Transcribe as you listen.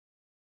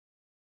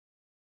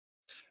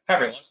Hi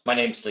everyone, my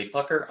name is Lee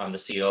Pucker. I'm the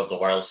CEO of the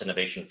Wireless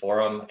Innovation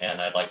Forum,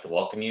 and I'd like to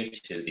welcome you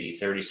to the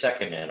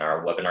 32nd in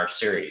our webinar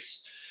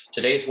series.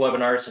 Today's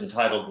webinar is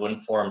entitled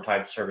WInnForum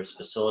Time Service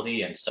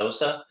Facility and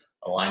SOSA,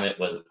 Alignment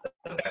with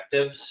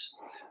Objectives.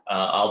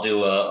 I'll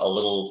do a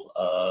little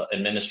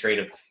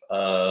administrative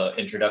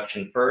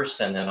introduction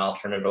first, and then I'll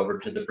turn it over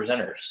to the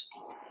presenters.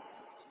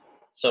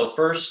 So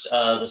first,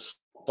 the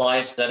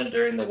slides done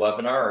during the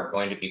webinar are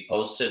going to be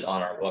posted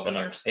on our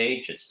webinars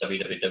page. It's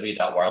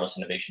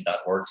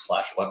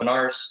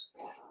www.wirelessinnovation.org/webinars.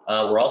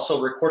 We're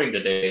also recording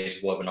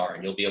today's webinar,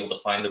 and you'll be able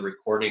to find the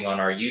recording on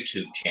our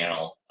YouTube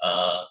channel.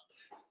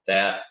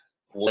 That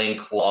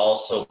link will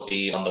also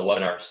be on the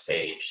webinars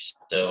page.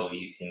 So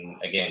you can,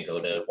 again,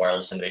 go to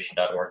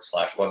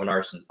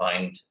wirelessinnovation.org/webinars and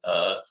find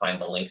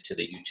the link to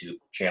the YouTube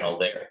channel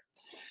there.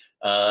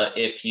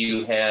 If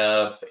you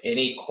have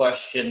any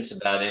questions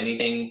about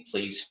anything,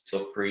 please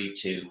feel free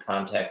to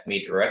contact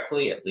me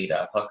directly at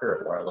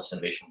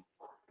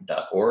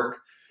lee.pucker@wirelessinnovation.org,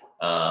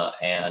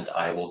 and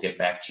I will get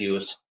back to you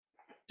as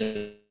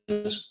soon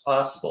as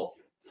possible.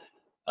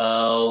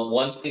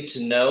 One thing to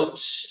note,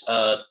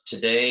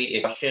 today,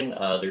 if question,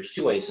 there's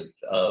two ways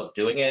of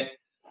doing it.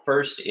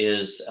 First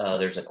is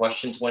there's a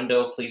questions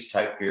window. Please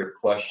type your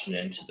question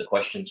into the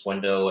questions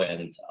window,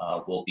 and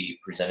we'll be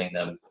presenting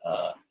them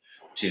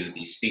to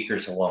the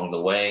speakers along the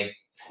way.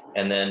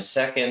 And then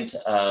second,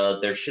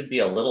 there should be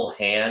a little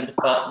hand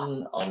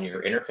button on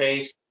your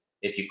interface.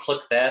 If you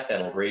click that,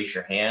 that'll raise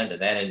your hand, and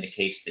that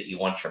indicates that you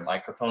want your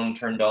microphone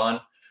turned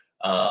on.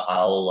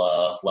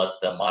 I'll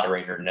let the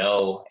moderator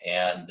know,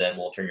 and then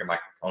we'll turn your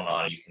microphone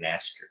on and you can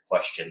ask your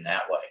question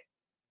that way.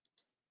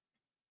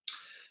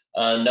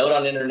 Note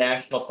on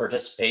international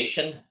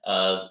participation.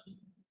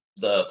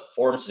 The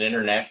forum's an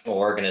international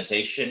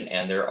organization,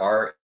 and there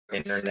are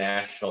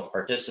international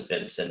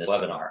participants in this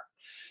webinar.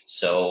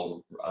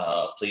 So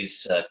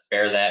please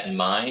bear that in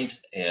mind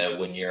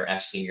when you're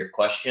asking your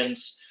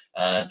questions.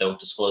 Don't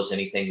disclose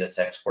anything that's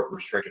export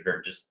restricted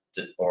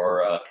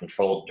or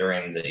controlled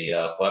during the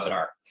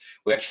webinar.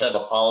 We actually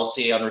have a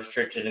policy on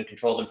restricted and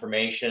controlled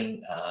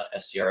information,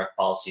 SDRF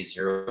policy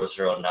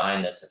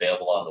 009, that's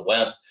available on the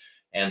web.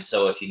 And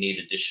so if you need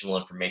additional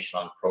information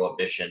on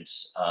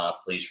prohibitions,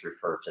 please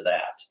refer to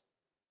that.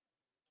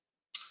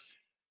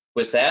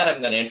 With that,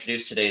 I'm going to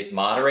introduce today's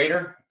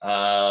moderator.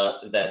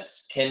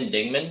 That's Ken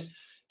Dingman.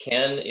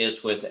 Ken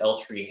is with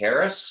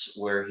L3Harris,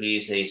 where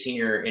he's a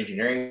senior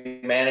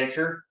engineering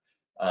manager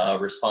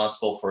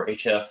responsible for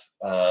HF,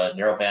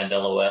 narrowband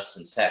LOS,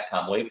 and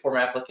SATCOM waveform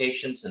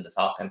applications in the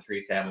Falcon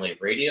 3 family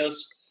of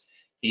radios.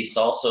 He's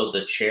also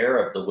the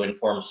chair of the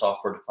WInnForum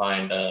Software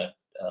Defined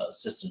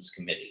Systems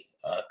Committee,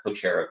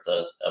 co-chair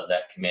of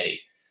that committee.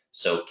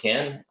 So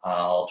Ken,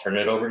 I'll turn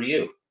it over to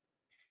you.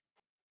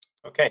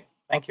 Okay,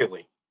 thank you,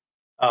 Lee.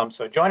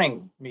 So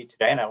joining me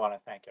today, and I want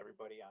to thank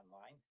everybody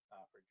online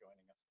for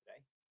joining us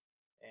today.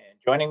 And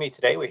joining me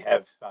today, we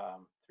have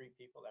three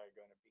people that are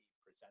going to be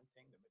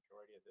presenting the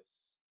majority of this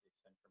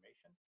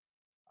information.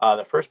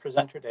 The first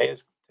presenter today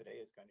is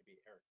going to be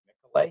Eric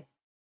Nicollet.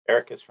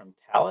 Eric is from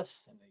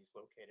Thales, and he's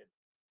located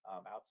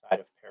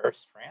outside of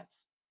Paris, France.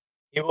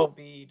 He will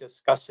be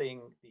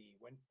discussing the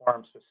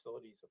WInnForum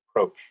Facilities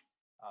approach,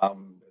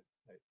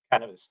 kind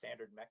of the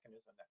standard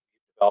mechanism that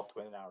we've developed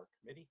within our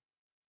committee.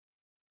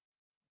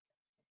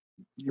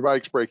 Your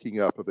mic's breaking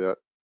up a bit.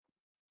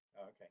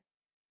 Okay.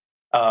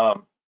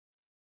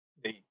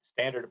 The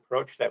standard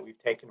approach that we've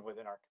taken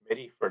within our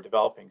committee for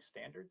developing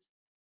standards.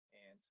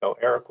 And so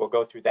Eric will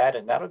go through that,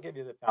 and that'll give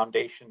you the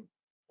foundation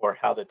for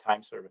how the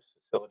time service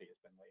facility has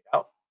been laid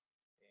out,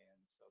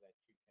 and so that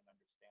you can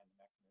understand the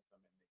mechanism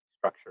and the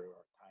structure of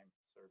our time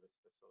service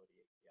facility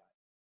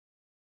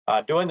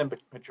API. Doing the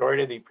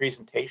majority of the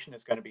presentation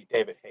is going to be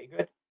David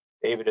Hagood.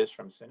 David is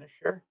from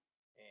Cynosure,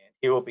 and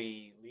he will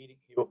be leading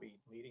the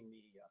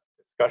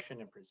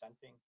discussion and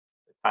presenting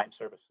the time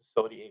service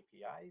facility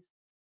APIs.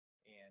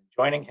 And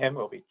joining him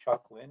will be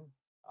Chuck Linn.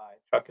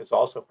 Chuck is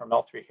also from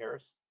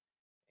L3Harris,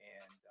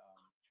 and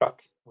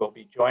Chuck will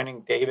be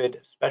joining David,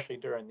 especially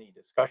during the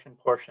discussion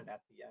portion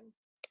at the end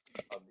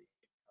of the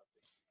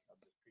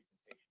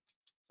presentation.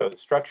 So the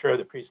structure of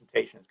the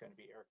presentation is going to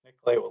be Eric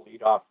Nicollet will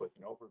lead off with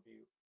an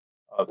overview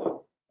of the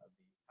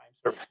time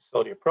service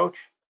facility approach,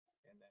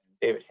 and then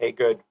David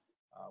Hagood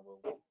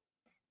will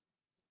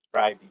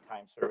describe the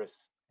time service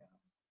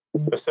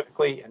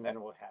specifically, and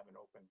then we'll have an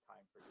open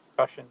time for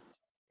discussion.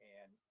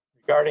 And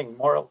regarding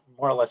more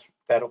or less,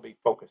 that'll be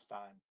focused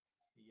on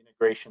the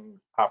integration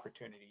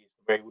opportunities,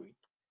 the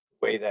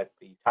way that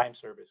the time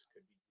service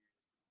could be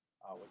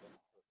used within the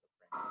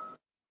framework.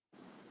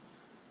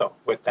 So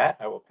with that,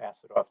 I will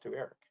pass it off to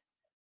Eric.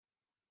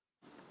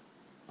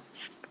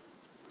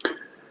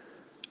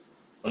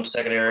 1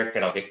 second, Eric,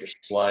 and I'll get your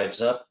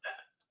slides up.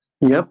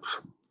 Yep.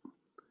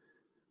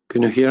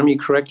 Can you hear me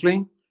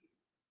correctly?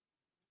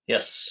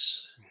 Yes.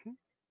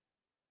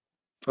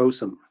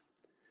 Awesome.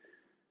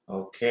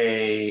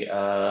 Okay,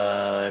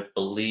 I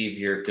believe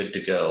you're good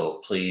to go.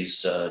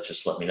 Please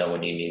just let me know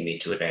when you need me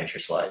to advance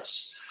your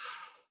slides.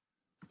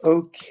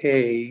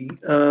 Okay,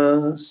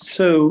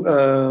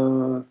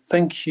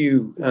 thank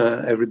you,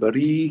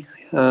 everybody.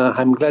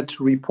 I'm glad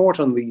to report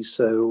on these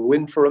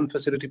WInnForum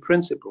facility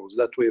principles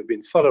that we have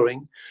been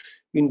following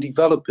in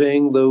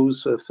developing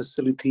those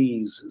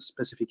facilities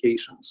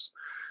specifications.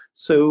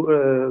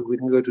 So we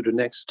can go to the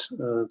next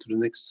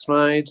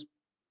slide.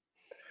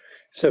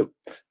 So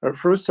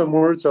first, some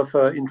words of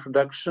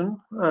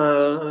introduction.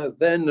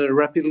 Then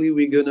rapidly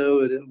we're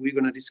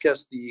gonna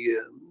discuss the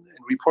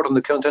and report on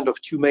the content of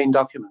two main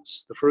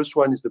documents. The first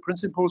one is the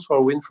principles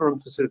for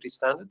WInnForum facility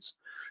standards,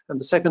 and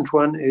the second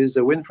one is a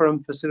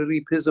WInnForum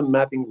facility PISM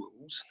mapping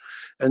rules.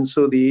 And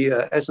so the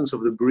essence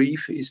of the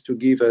brief is to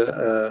give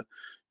an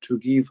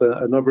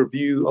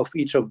overview of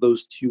each of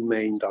those two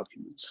main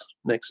documents.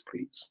 Next,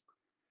 please.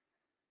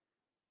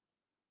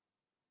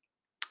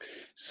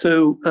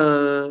 So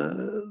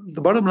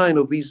the bottom line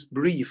of this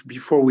brief,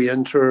 before we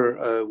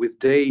enter with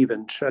Dave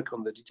and Chuck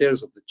on the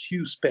details of the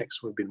two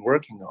specs we've been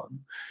working on,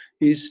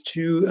 is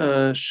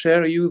to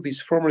share you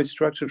this formally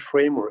structured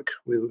framework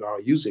we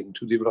are using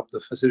to develop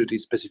the facility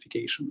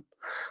specification.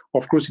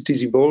 Of course, it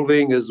is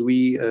evolving as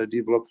we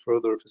develop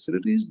further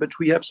facilities, but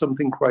we have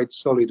something quite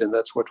solid, and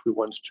that's what we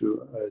want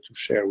to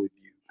share with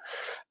you.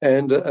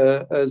 And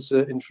as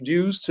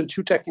introduced,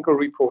 two technical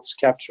reports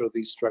capture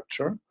this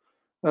structure.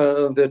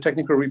 The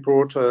technical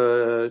report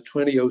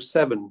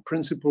 2007,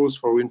 Principles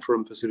for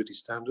WInnForum Facility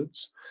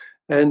Standards,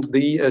 and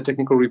the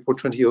technical report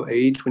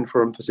 2008,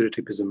 WInnForum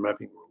Facility PISM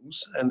Mapping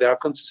Rules, and they are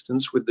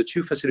consistent with the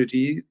two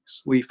facilities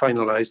we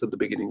finalized at the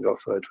beginning of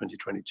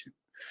 2022,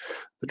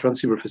 the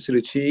transceiver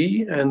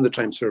facility and the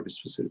time service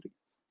facility.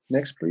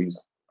 Next,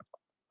 please.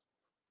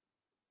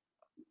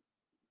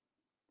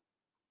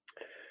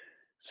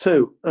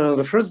 So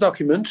the first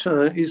document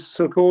is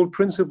so-called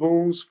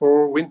Principles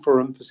for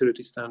WInnForum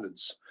Facility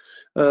Standards.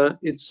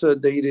 It's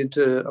dated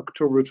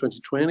October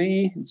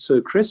 2020. It's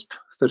crisp,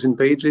 13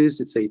 pages.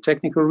 It's a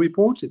technical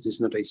report. It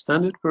is not a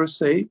standard per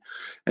se,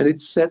 and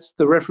it sets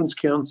the reference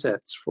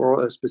concepts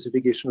for a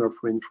specification of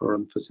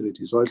WInnForum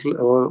facilities,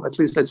 or at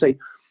least, let's say,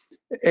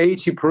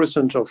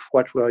 80% of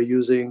what we are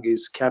using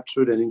is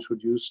captured and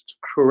introduced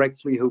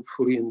correctly,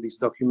 hopefully, in this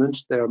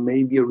document. There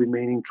may be a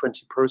remaining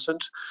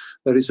 20%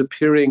 that is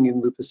appearing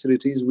in the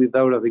facilities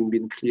without having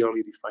been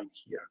clearly defined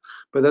here.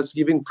 But that's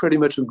giving pretty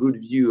much a good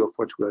view of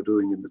what we are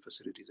doing in the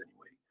facilities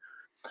anyway.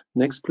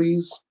 Next,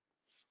 please.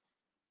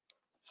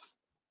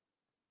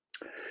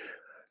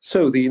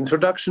 So the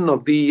introduction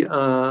of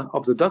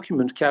the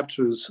document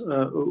captures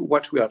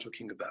what we are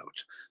talking about.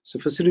 So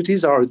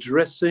facilities are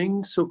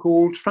addressing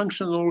so-called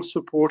functional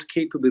support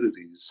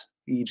capabilities,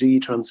 e.g.,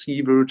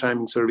 transceiver,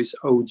 timing service,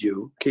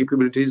 audio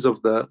capabilities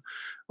of the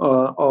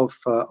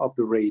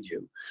radio.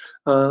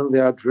 They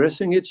are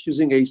addressing it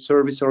using a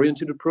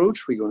service-oriented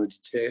approach we're going to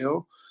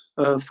detail,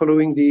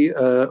 following the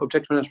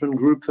Object Management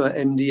Group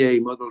MDA,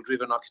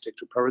 Model-Driven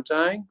Architecture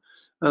Paradigm,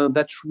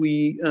 that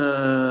we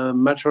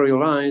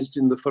materialized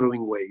in the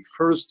following way.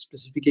 First,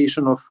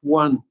 specification of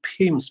one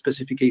PIM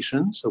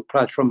specification, so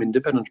Platform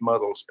Independent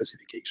Model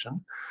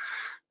specification,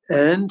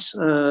 and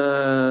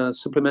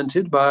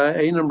supplemented by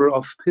a number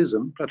of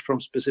PISM,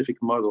 Platform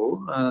Specific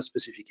Model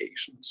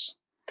specifications.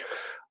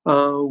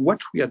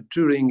 What we are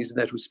doing is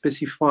that we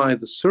specify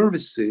the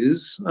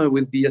services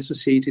with the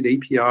associated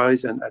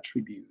APIs and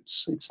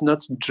attributes. It's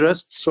not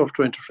just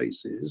software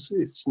interfaces.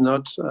 It's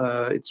not.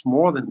 It's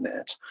more than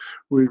that.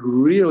 We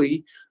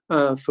really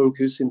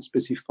focus in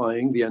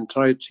specifying the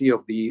entirety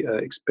of the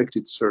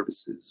expected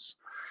services.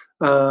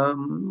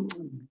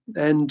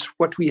 And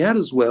what we had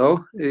as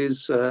well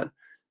is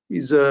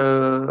as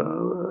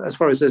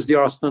far as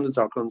SDR standards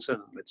are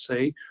concerned, let's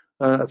say,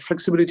 a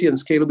flexibility and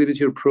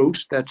scalability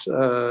approach that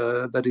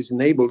is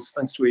enabled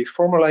thanks to a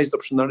formalized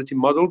optionality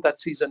model that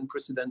is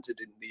unprecedented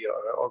in the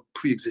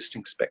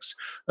pre-existing specs.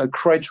 A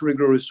quite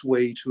rigorous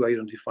way to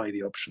identify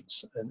the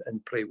options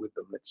and play with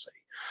them, let's say.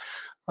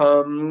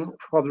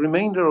 For the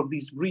remainder of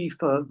this brief,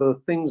 the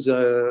things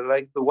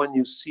like the one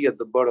you see at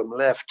the bottom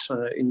left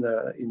in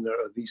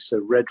this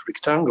red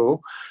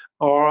rectangle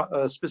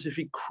are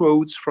specific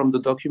quotes from the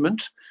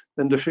document.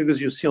 And the figures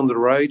you see on the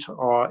right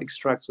are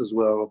extracts as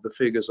well of the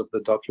figures of the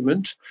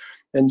document.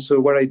 And so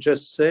what I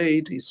just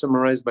said is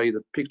summarized by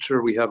the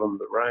picture we have on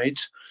the right.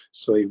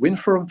 So a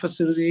WInnForum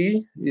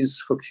facility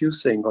is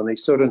focusing on a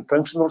certain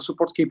functional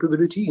support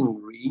capability in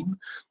green.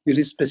 It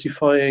is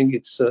specifying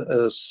its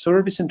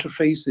service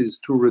interfaces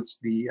towards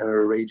the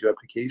radio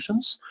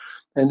applications.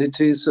 And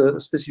it is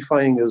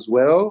specifying as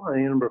well a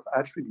number of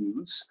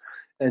attributes.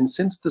 And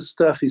since the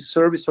stuff is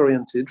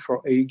service-oriented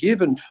for a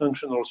given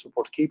functional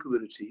support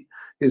capability,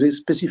 it is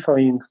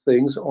specifying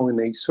things on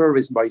a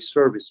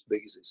service-by-service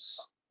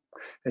basis.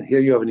 And here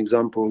you have an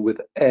example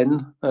with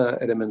n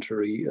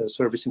elementary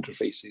service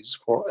interfaces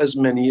for as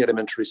many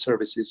elementary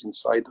services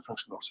inside the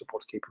functional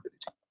support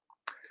capability.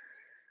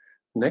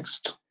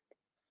 Next.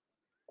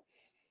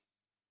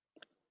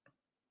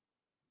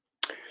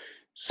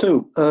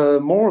 So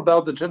more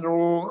about the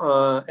general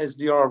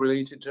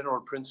SDR-related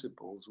general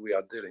principles we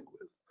are dealing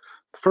with.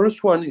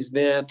 First one is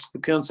that the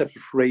concept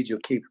of radio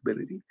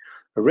capability.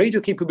 A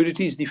radio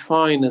capability is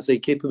defined as a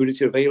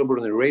capability available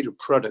in a radio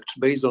product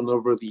based on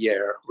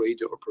over-the-air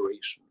radio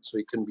operation. So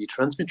it can be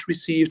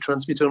transmit-receive,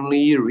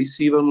 transmit-only,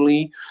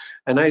 receive-only.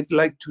 And I'd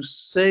like to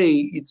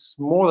say it's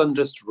more than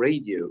just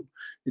radio.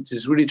 It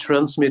is really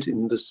transmit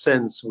in the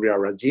sense we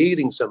are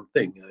radiating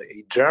something.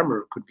 A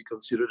jammer could be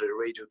considered a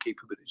radio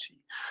capability.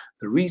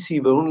 The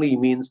receive-only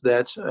means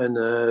that an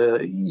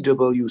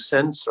EW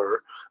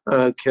sensor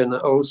can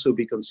also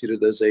be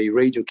considered as a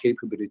radio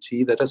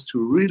capability that has to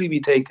really be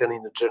taken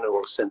in a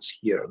general sense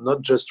here,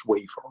 not just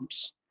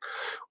waveforms.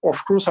 Of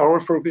course,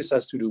 our focus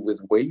has to do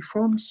with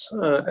waveforms,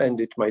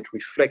 and it might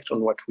reflect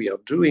on what we are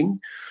doing.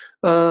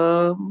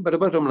 But the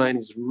bottom line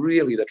is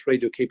really that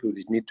radio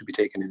capabilities need to be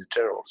taken in a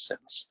general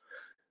sense.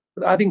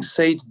 But having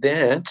said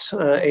that,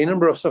 a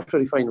number of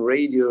software-defined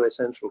radio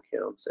essential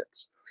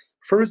concepts.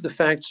 First, the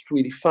fact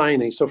we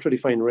define a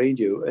software-defined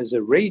radio as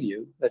a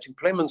radio that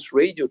implements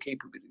radio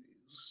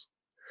capabilities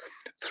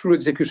through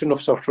execution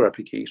of software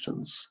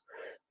applications.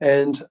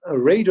 And a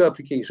radio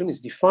application is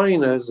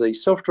defined as a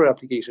software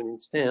application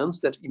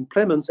instance that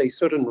implements a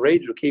certain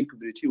radio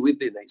capability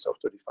within a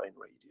software-defined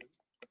radio.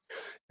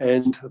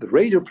 And the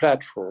radio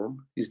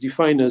platform is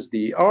defined as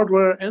the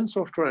hardware and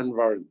software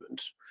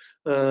environment,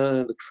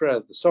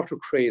 the software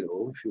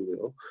cradle, if you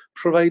will,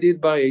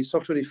 provided by a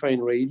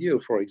software-defined radio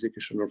for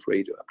execution of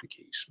radio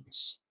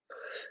applications.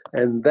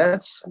 And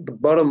that's the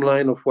bottom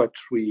line of what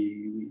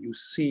you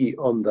see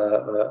on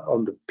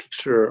the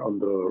picture on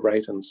the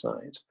right-hand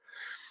side.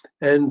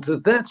 And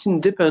that's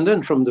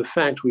independent from the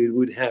fact we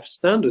would have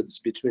standards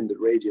between the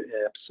radio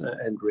apps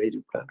and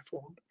radio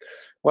platform.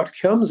 What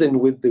comes in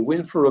with the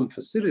WInnForum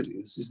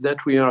facilities is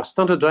that we are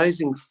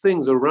standardizing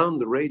things around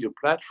the radio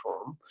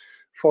platform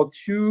for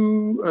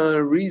two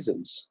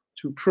reasons: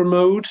 to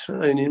promote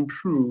and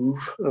improve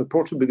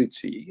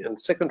portability, and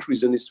the second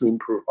reason is to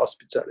improve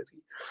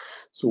hospitality.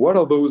 So what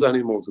are those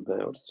animals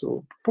about?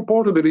 So for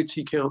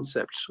portability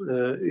concept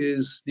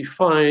is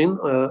defined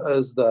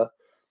as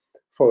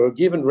for a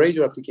given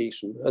radio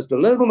application as the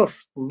level of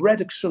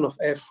reduction of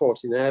effort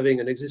in having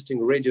an existing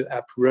radio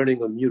app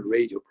running on new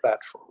radio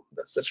platform.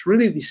 That's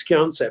really this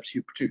concept.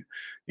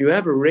 You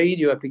have a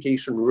radio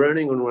application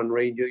running on one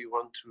radio, you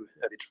want to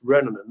have it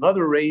run on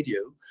another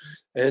radio,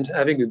 and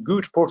having a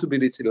good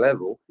portability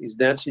level is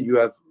that you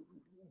have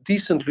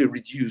decently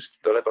reduced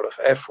the level of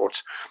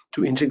effort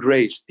to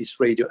integrate this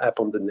radio app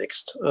on the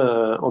next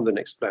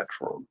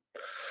platform.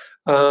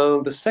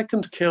 The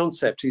second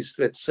concept is,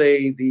 let's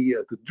say,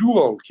 the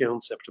dual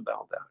concept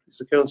about that. It's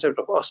the concept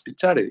of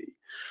hospitality,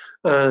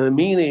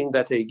 meaning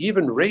that a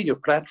given radio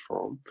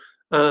platform,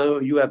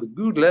 you have a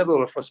good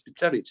level of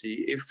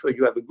hospitality if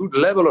you have a good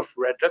level of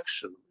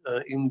reduction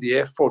in the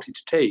effort it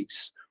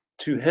takes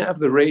to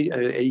have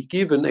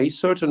a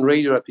certain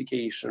radio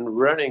application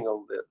running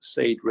on the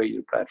said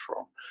radio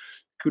platform.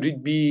 Could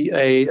it be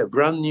a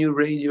brand new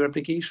radio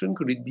application?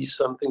 Could it be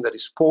something that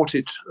is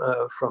ported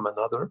from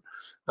another?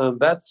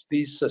 That's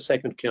this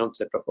second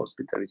concept of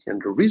hospitality.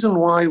 And the reason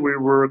why we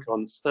work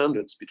on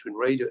standards between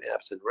radio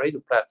apps and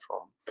radio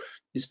platform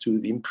is to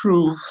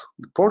improve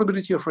the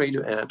portability of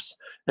radio apps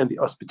and the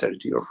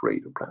hospitality of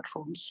radio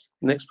platforms.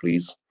 Next,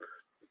 please.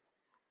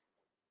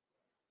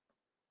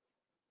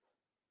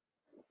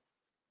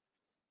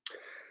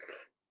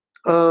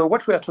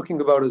 What we are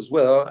talking about as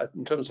well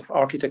in terms of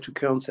architecture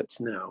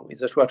concepts now is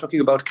that we are talking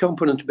about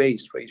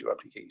component-based radio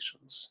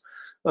applications.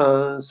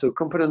 So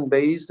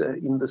component-based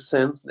in the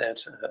sense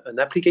that an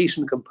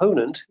application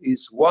component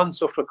is one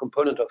software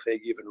component of a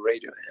given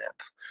radio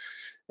app.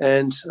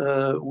 And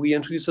we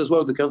introduce as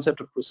well the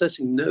concept of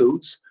processing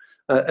nodes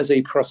as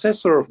a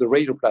processor of the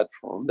radio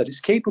platform that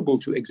is capable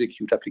to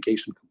execute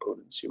application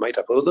components. You might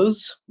have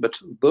others, but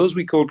those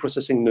we call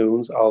processing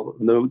nodes are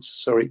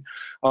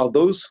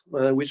those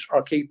which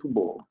are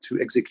capable to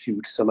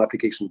execute some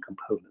application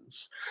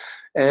components.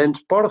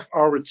 And part of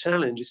our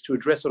challenge is to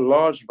address a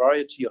large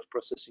variety of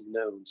processing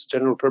nodes,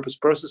 general purpose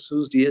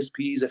processors,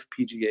 DSPs,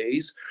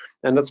 FPGAs,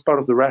 and that's part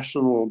of the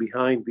rationale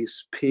behind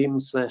this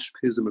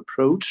PIM/PISM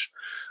approach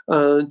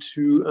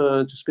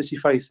to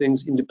specify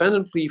things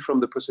independently from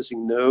the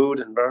processing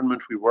node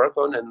environment we work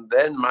on, and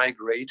then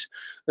migrate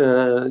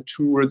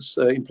towards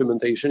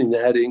implementation in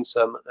adding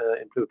some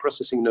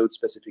processing node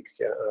specific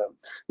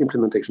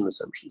implementation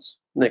assumptions.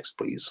 Next,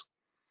 please.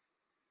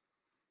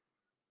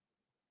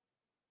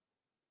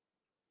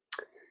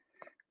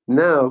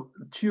 Now,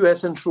 two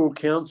essential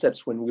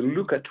concepts when we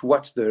look at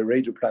what the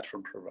radio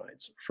platform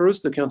provides.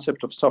 First, the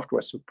concept of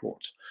software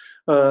support.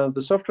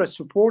 The software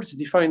support is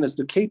defined as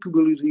the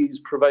capabilities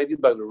provided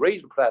by the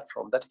radio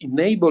platform that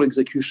enable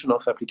execution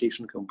of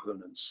application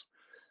components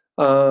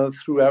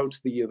throughout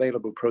the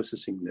available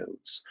processing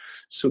nodes.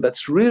 So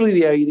that's really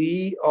the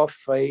idea of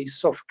a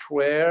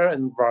software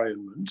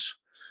environment.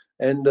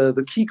 And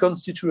the key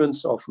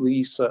constituents of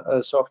this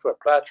software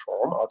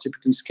platform are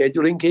typically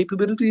scheduling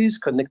capabilities,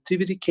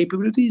 connectivity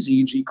capabilities,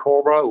 e.g.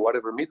 Cobra or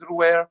whatever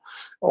middleware,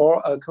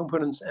 or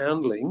components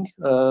handling,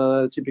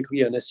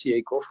 typically an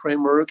SCA core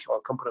framework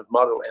or component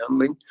model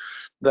handling.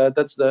 The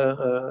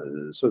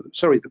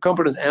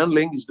component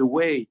handling is the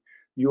way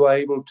you are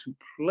able to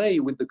play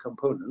with the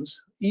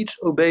components, each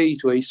obey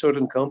to a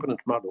certain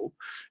component model,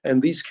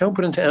 and this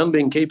component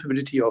handling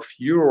capability of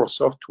your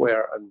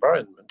software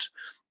environment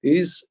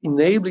is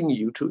enabling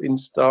you to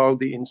install,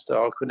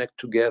 deinstall, connect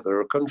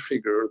together,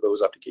 configure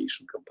those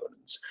application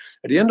components.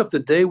 At the end of the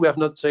day, we have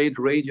not said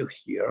radio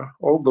here.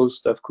 All those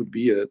stuff could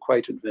be a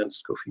quite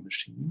advanced coffee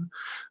machine.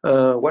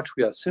 What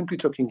we are simply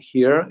talking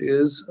here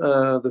is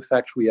the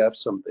fact we have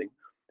something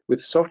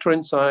with software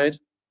inside,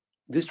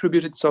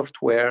 distributed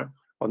software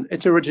on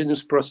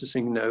heterogeneous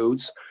processing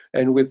nodes,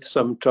 and with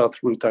some tough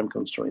real-time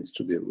constraints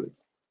to deal with.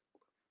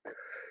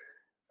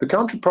 The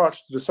counterpart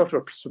to the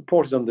software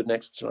support is on the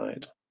next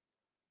slide.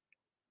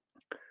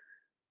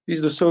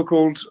 Is the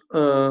so-called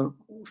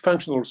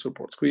functional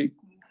support.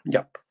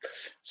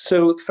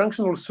 So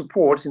functional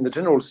support in the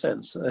general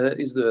sense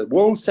is the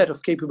whole set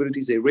of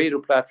capabilities a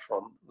radio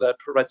platform that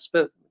provides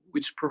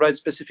which provides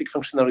specific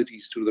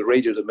functionalities to the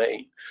radio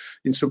domain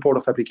in support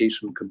of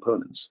application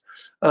components.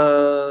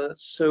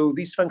 So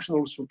this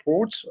functional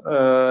support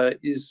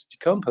is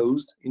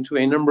decomposed into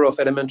a number of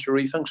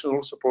elementary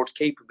functional support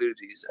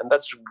capabilities, and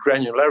that's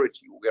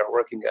granularity we are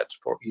working at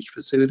for each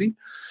facility.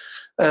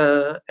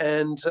 Those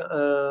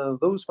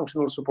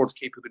functional support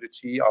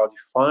capability are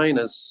defined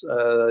as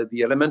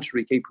the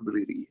elementary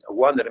capability,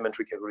 one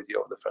elementary capability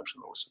of the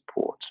functional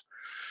support.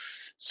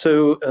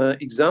 So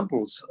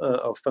examples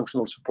of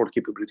functional support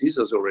capabilities,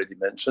 as already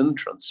mentioned,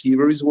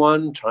 transceiver is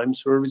one, time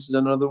service is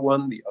another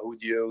one, the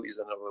audio is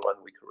another one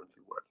we're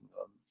currently working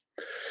on.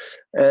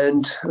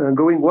 And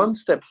going one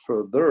step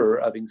further,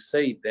 having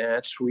said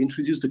that, we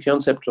introduced the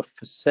concept of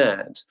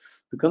facade.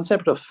 The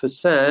concept of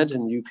facade,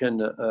 and you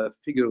can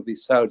figure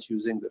this out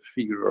using the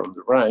figure on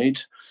the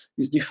right,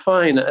 is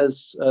defined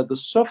as the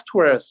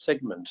software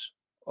segment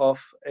of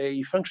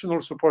a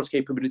functional support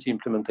capability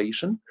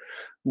implementation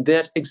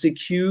that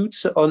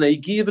executes on a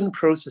given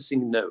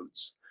processing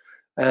nodes.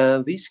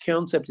 This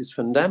concept is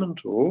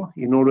fundamental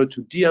in order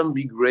to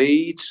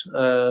deambiguate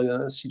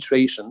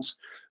situations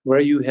where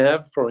you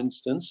have, for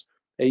instance,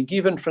 a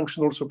given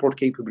functional support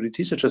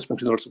capability, such as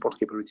functional support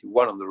capability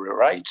 1 on the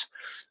right,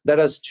 that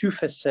has two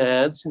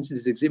facades since it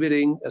is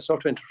exhibiting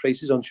software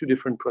interfaces on two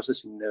different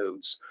processing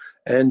nodes.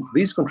 And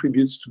this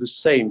contributes to the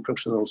same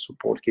functional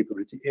support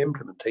capability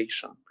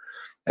implementation.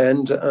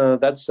 And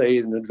that's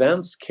an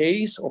advanced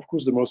case. Of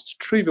course, the most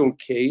trivial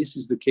case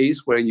is the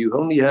case where you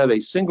only have a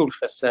single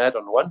facade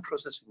on one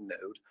processing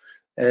node,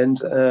 and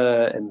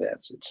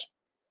that's it.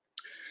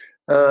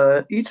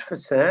 Each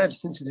facade,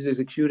 since it is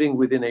executing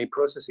within a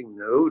processing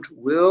node,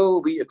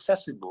 will be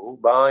accessible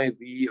by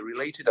the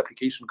related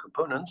application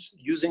components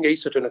using a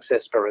certain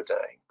access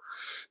paradigm.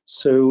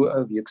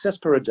 So the access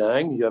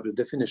paradigm, you have the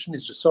definition,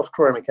 is the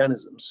software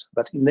mechanisms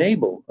that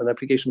enable an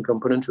application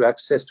component to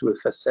access to a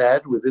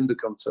facade within the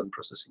concerned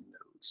processing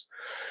nodes.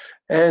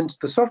 And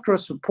the software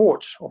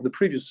support of the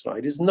previous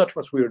slide is not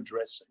what we're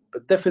addressing,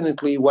 but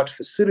definitely what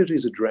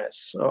facilities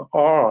address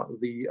are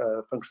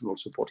the functional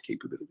support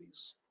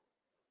capabilities.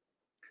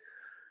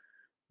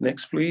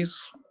 Next,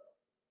 please.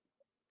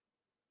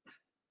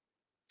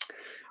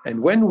 And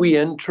when we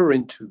enter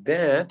into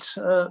that,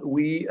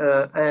 we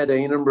add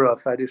a number of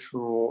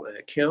additional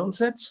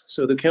concepts.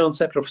 So the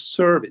concept of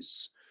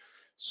service.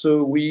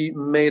 So we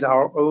made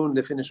our own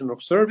definition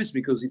of service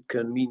because it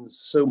can mean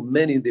so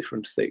many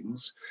different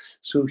things.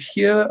 So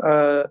here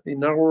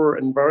in our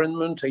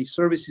environment, a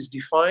service is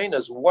defined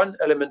as one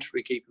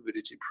elementary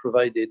capability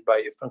provided by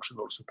a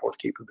functional support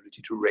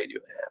capability to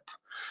radio app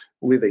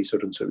with a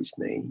certain service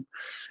name.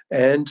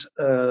 And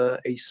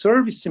a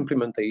service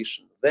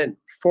implementation then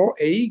for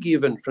a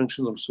given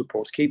functional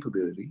support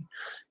capability,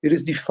 it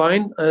is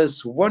defined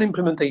as one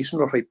implementation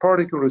of a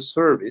particular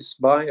service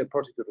by a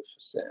particular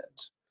facade.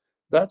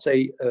 That's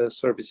a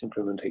service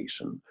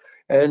implementation.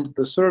 And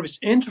the service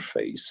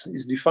interface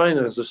is defined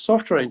as a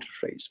software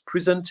interface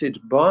presented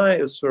by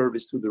a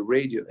service to the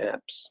radio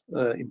apps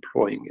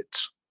employing it.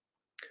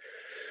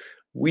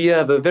 We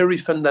have a very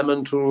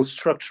fundamental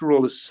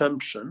structural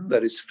assumption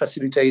that is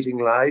facilitating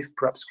life,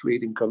 perhaps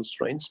creating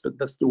constraints, but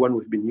that's the one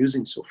we've been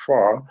using so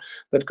far,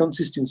 that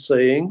consists in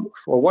saying,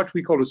 for what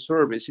we call a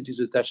service, it is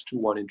attached to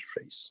one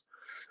interface.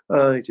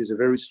 It is a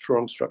very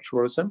strong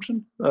structural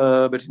assumption,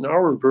 but in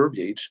our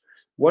verbiage,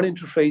 one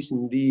interface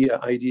in the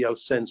ideal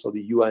sense or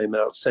the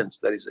UIML sense,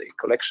 that is a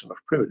collection of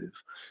primitive.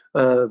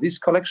 This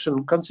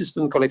collection,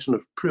 consistent collection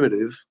of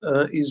primitive,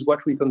 is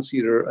what we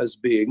consider as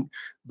being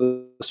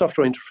the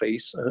software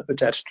interface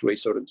attached to a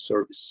certain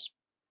service.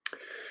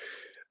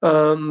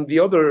 The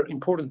other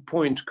important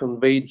point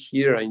conveyed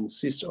here, I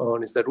insist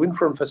on, is that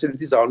WInnForum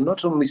facilities are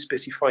not only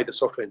specify the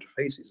software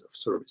interfaces of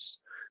service,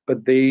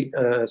 but they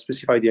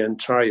specify the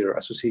entire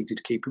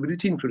associated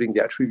capability, including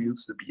the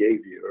attributes, the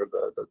behavior,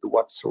 the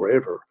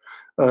whatsoever.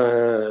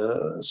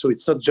 So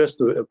it's not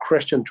just a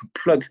question to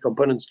plug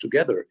components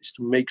together, it's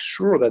to make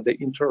sure that they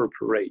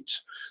interoperate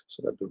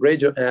so that the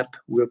radio app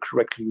will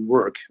correctly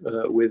work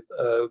with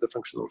the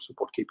functional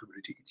support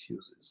capability it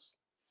uses.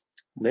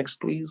 Next,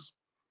 please.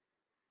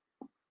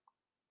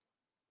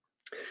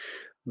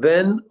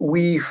 Then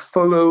we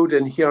followed,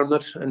 and here I'm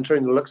not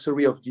entering the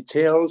luxury of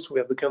details, we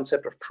have the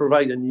concept of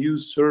provide and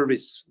use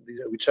service. These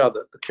are which are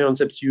the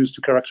concepts used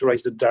to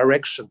characterize the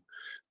direction,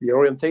 the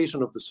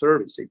orientation of the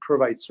service. A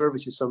provide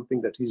service is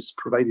something that is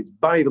provided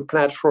by the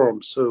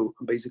platform, so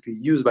basically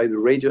used by the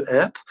radio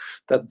app.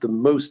 That's the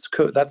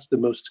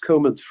most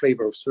common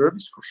flavor of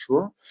service for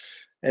sure.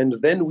 And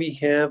then we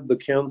have the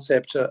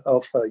concept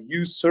of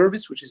use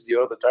service, which is the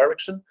other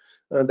direction.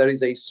 That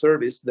is a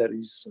service that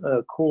is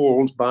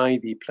called by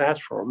the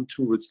platform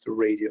towards the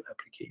radio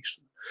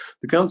application.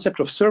 The concept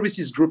of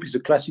services group is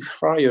a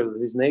classifier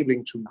that is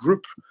enabling to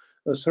group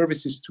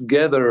services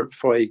together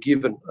for a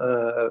given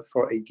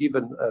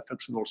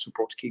functional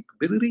support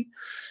capability.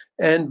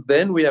 And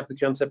then we have the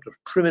concept of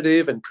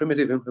primitive and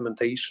primitive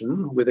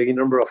implementation with a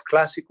number of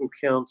classical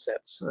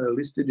concepts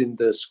listed in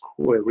the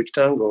square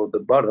rectangle at the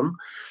bottom.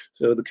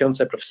 So the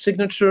concept of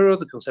signature,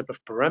 the concept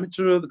of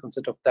parameter, the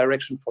concept of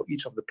direction for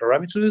each of the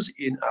parameters,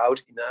 in,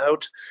 out,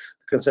 the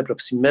concept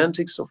of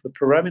semantics of the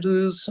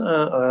parameters,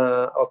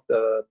 of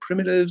the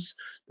primitives,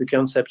 the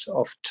concept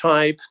of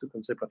type, the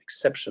concept of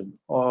exception.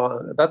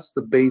 That's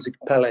the basic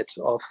palette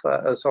of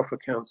software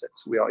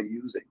concepts we are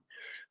using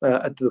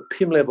at the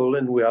PIM level,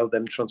 and we are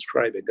then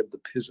transcribing at the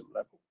PISM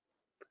level.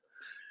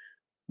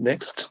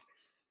 Next.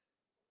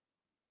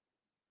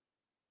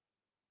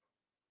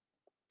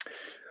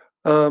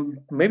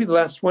 Maybe the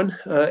last one,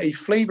 a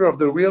flavor of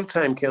the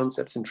real-time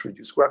concepts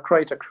introduced. We are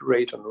quite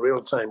accurate on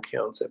real-time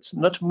concepts,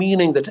 not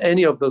meaning that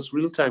any of those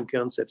real-time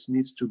concepts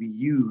needs to be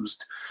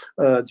used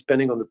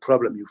depending on the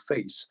problem you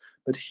face.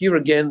 But here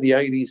again, the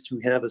idea is to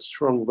have a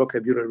strong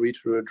vocabulary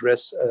to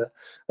address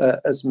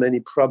as many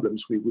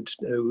problems we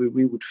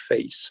would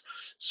face.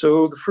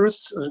 So the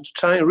first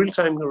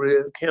real-time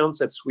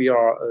concepts we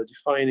are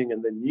defining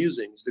and then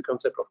using is the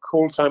concept of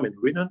call time and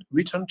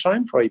return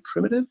time for a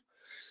primitive,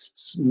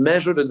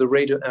 measured at the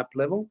radio app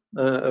level,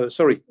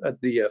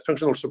 at the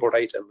functional support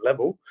item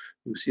level.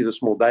 You see the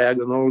small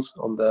diagonals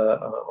on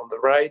the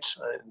right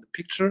in the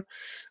picture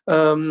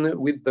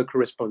with the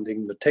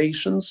corresponding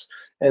notations.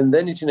 And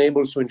then it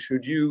enables to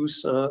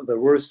introduce the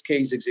worst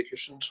case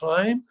execution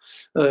time,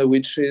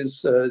 which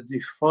is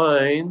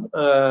defined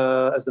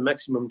as the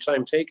maximum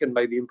time taken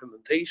by the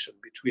implementation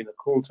between a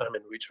call time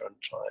and return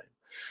time.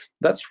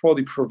 That's for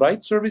the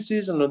provide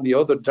services, and on the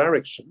other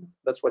direction,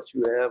 that's what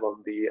you have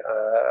on the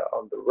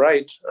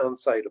right hand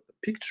side of the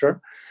picture.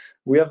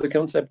 We have the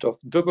concept of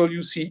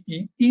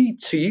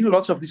WCEET,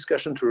 lots of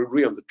discussion to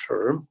agree on the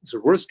term. It's a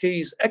worst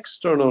case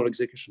external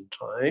execution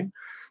time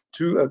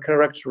to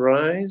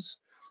characterize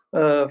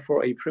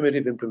for a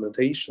primitive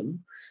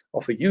implementation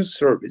of a use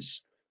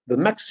service the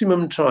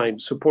maximum time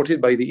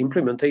supported by the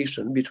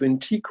implementation between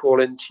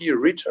tcall and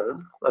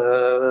treturn,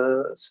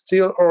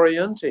 still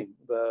orienting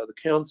the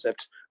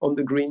concept on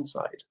the green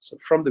side. So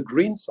from the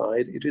green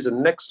side, it is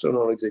an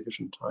external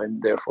execution time,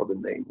 therefore the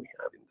name we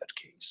have in that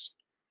case.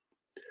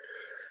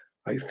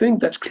 I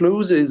think that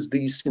closes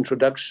this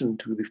introduction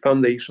to the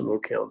foundational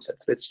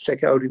concept. Let's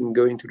check out and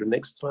go into the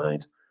next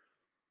slide.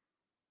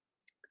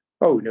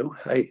 Oh no,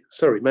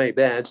 sorry, my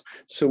bad.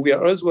 So we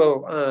are as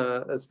well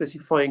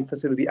specifying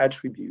facility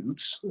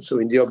attributes, so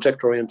in the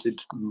object-oriented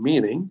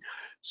meaning.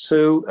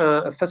 So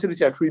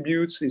facility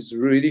attributes is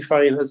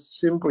redefined as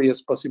simply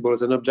as possible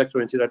as an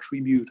object-oriented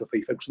attribute of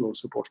a functional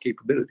support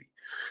capability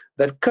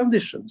that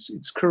conditions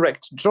its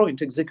correct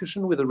joint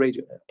execution with a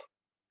radio app.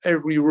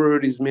 Every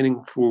word is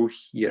meaningful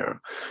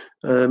here,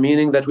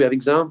 meaning that we have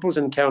examples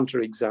and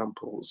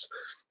counter-examples.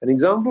 An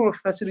example of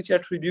facility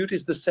attribute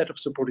is the set of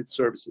supported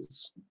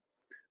services.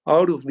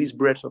 Out of this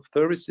breadth of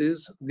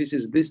services, this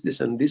is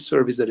this, and this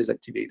service that is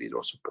activated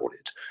or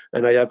supported.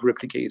 And I have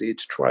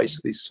replicated twice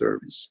this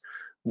service.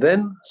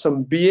 Then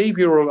some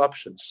behavioral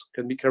options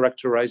can be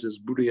characterized as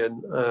Boolean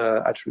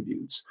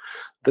attributes.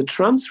 The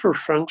transfer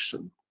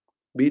function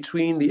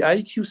between the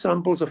IQ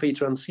samples of a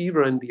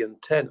transceiver and the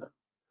antenna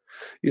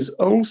is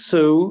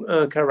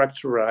also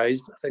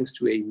characterized thanks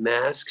to a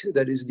mask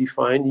that is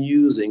defined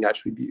using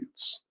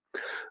attributes.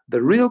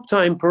 The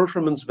real-time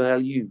performance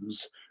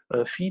values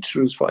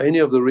features for any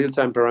of the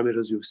real-time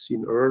parameters you've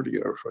seen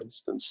earlier, for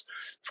instance,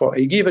 for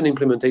a given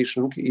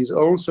implementation is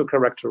also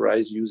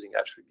characterized using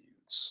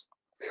attributes.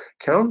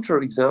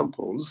 Counter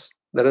examples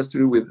that has to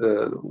do with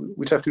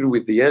which have to do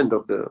with the end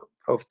of the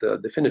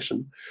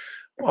definition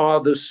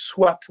are the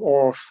swap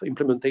of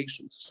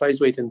implementations. Size,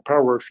 weight, and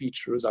power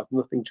features have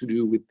nothing to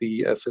do with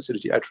the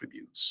facility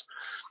attributes.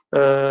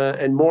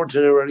 And more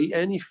generally,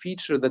 any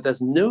feature that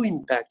has no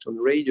impact on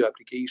radio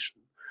application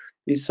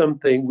is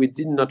something we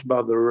did not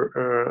bother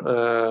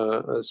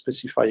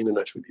specifying an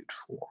attribute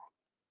for.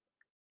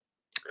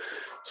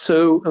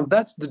 So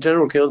that's the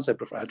general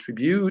concept of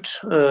attribute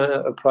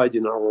applied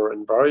in our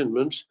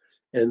environment.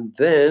 And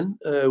then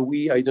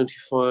we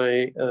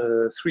identify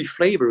three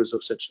flavors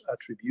of such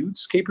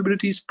attributes: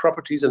 capabilities,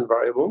 properties, and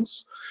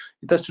variables.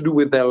 It has to do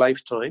with their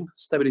lifetime,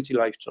 stability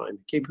lifetime.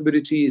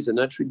 Capability is an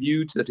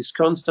attribute that is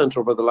constant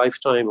over the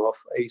lifetime of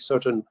a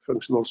certain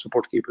functional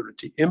support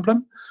capability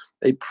implement.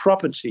 A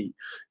property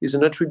is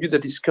an attribute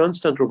that is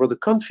constant over the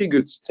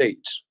configured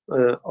state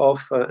of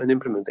an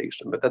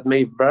implementation, but that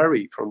may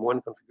vary from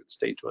one configured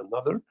state to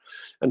another.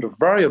 And a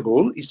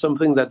variable is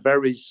something that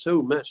varies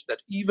so much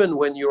that even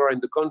when you are in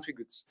the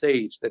configured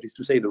state, that is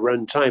to say the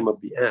runtime of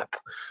the app,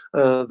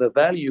 the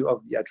value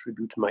of the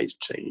attribute might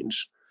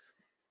change.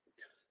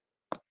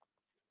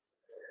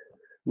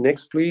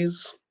 Next,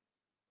 please.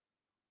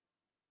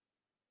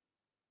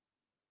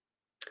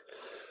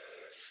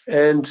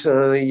 And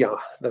yeah,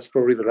 that's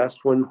probably the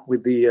last one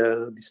with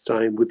the this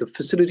time with the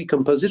facility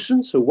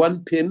composition. So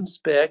one PIM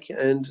spec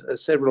and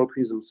several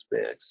PRISM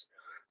specs.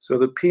 So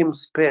the PIM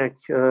spec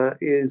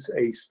is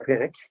a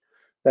spec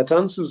that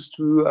answers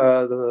to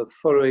the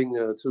following,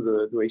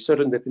 to a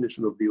certain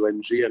definition of the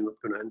OMG. I'm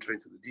not going to enter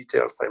into the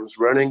details, time is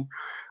running.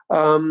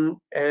 And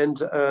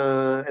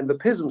the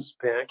PISM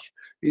spec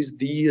is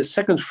the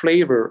second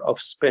flavor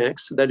of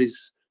specs that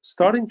is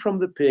starting from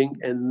the ping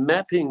and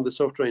mapping the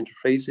software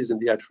interfaces and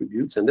the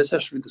attributes, and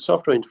essentially the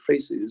software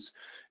interfaces,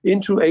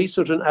 into a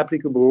certain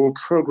applicable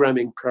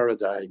programming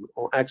paradigm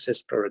or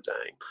access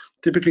paradigm,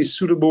 typically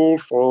suitable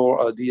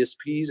for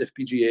DSPs,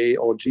 FPGA,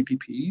 or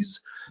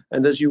GPPs.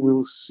 And as you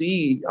will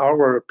see,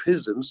 our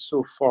PISMs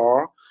so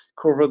far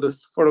cover the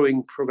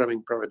following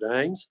programming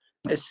paradigms: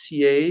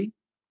 SCA,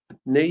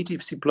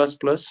 native C++,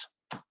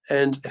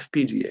 and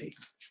FPGA.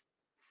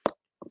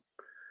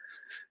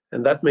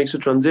 And that makes a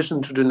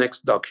transition to the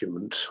next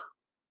document.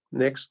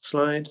 Next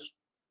slide.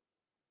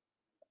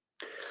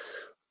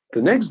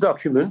 The next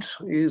document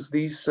is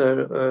this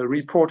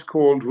report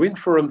called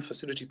WInnForum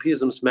Facility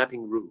PISMs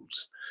Mapping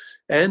Rules.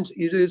 And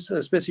it is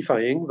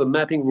specifying the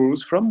mapping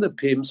rules from the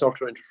PIM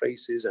software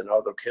interfaces and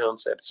other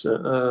concepts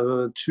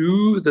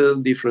to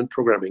the different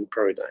programming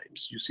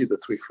paradigms. You see the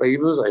three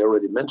flavors, I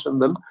already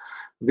mentioned them.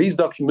 This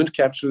document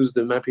captures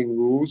the mapping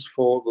rules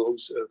for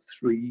those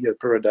three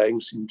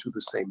paradigms into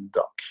the same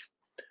doc.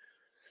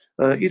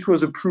 It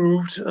was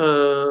approved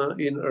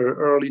in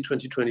early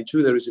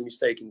 2022. There is a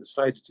mistake in the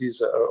slide. It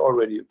is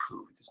already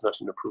approved. It is not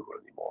in approval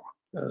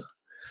anymore.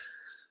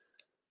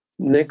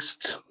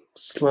 Next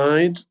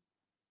slide.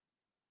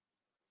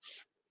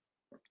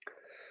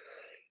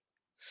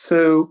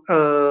 So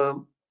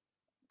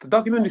the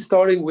document is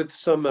starting with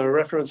some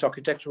reference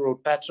architectural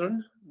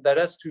pattern that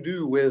has to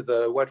do with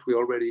what we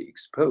already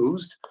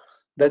exposed,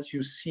 that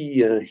you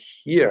see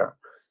here.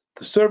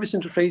 The service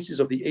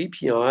interfaces of the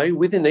API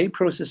within a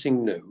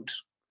processing node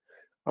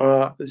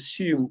are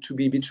assumed to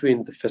be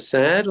between the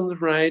facade on the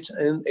right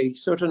and a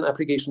certain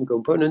application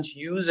component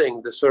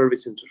using the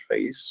service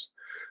interface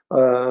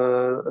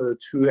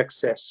to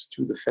access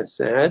to the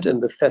facade.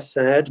 And the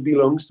facade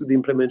belongs to the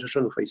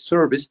implementation of a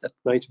service that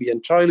might be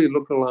entirely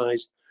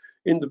localized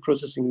in the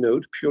processing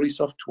node, purely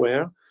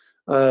software,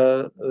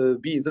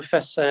 be the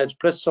facade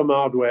plus some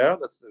hardware,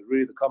 that's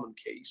really the common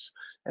case,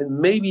 and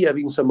maybe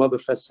having some other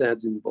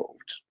facades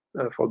involved.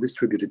 For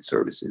distributed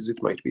services,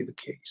 it might be the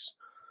case.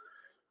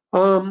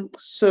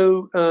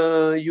 So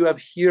you have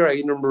here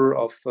a number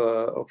of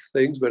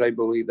things, but I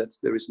believe that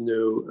there is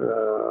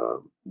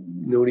no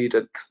need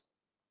at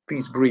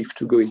this brief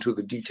to go into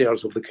the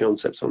details of the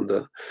concepts on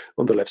the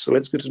left. So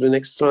let's go to the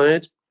next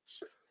slide.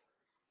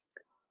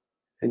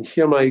 And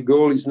here my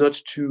goal is not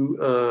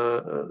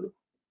to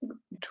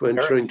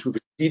enter into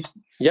the detail.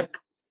 Yep.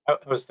 I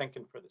was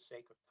thinking, for the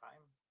sake of time,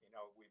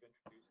 we've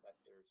introduced that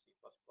there's C++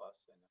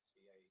 and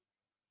SCA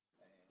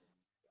and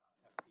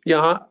FPGA.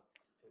 Yeah.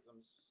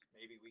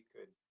 Maybe we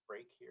could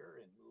break here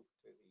and move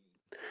to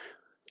the.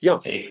 Yeah.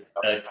 Hey,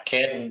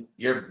 Ken,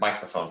 your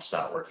microphone's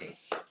not working.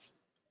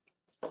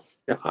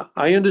 Yeah,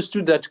 I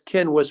understood that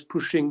Ken was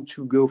pushing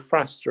to go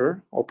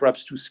faster, or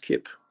perhaps to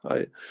skip.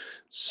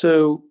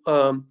 So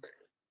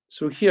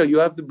here you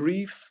have the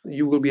brief.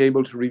 You will be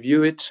able to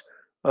review it.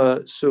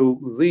 So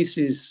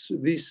this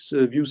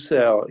view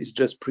cell is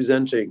just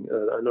presenting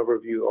an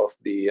overview of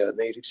the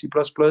native C++.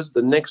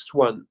 The next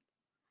one.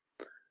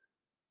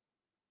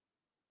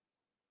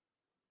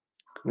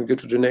 Can we go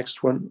to the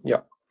next one?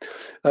 Yeah.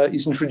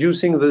 Is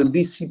introducing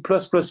the C++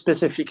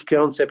 specific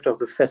concept of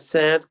the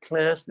facade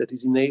class that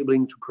is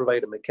enabling to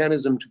provide a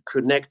mechanism to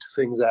connect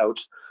things out,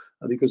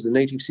 because the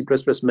native C++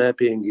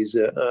 mapping is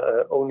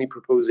only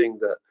proposing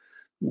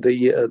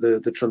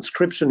the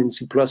transcription in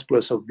C++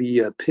 of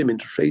the PIM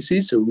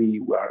interfaces. So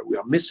we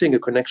are missing a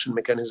connection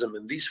mechanism,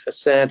 and this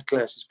facade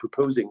class is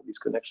proposing these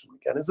connection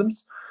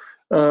mechanisms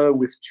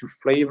with two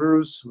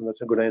flavors. I'm not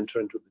going to enter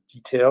into the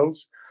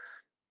details.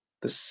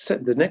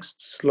 The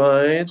next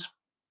slide.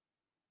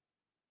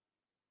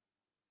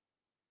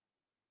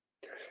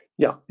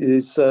 Yeah,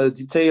 is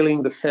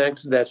detailing the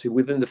fact that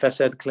within the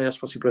facade class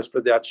for C++,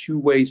 there are two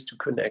ways to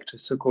connect: a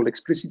so-called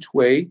explicit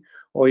way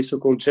or a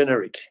so-called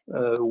generic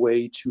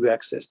way to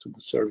access to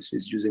the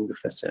services using the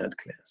facade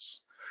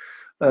class.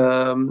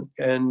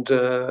 And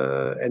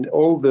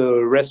all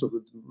the rest of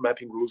the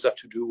mapping rules have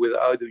to do with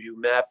how do you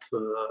map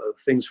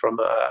things from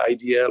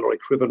IDL or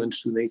equivalent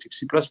to native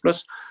C++,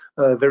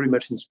 very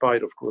much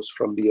inspired, of course,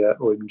 from the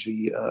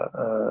OMG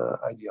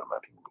IDL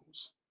mapping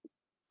rules.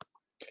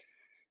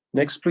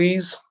 Next,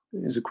 please,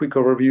 is a quick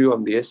overview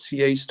on the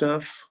SCA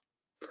stuff.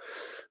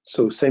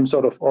 So same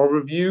sort of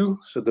overview.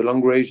 So the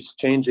long range is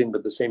changing,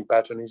 but the same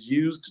pattern is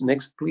used.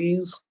 Next,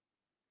 please.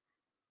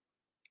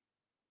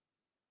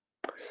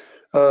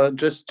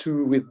 Just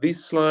with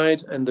this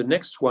slide and the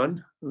next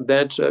one,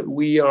 that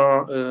we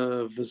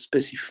are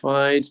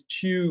specified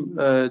two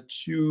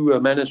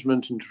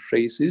management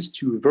interfaces,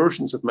 two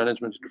versions of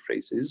management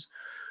interfaces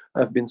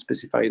have been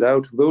specified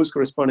out. Those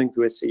corresponding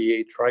to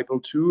SCA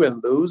 222 and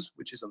those,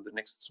 which is on the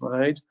next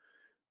slide,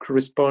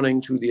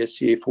 corresponding to the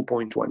SCA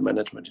 4.1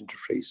 management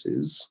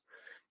interfaces.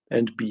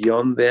 And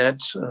beyond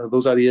that,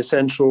 those are the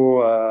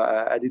essential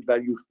added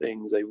value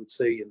things, I would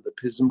say, in the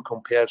PISM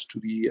compared to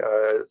the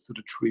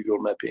trivial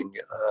mapping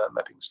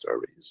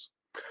stories,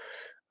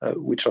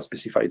 which are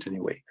specified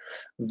anyway.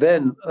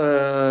 Then,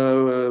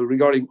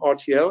 regarding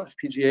RTL,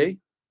 FPGA,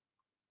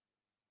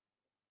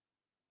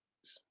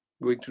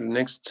 going to the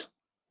next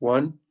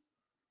one.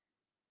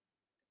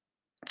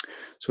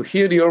 So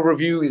here the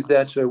overview is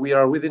that we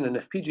are within an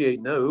FPGA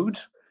node.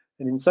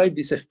 And inside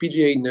this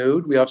FPGA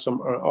node, we have some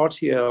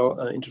RTL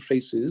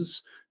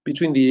interfaces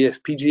between the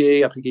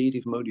FPGA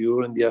applicative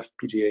module and the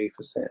FPGA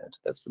facade.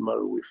 That's the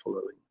model we're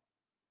following.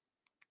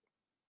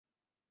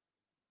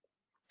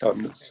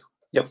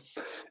 Yep.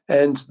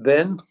 And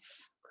then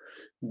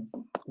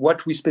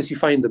what we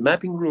specify in the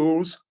mapping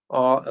rules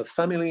are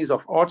families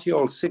of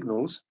RTL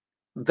signals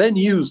then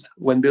used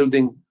when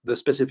building the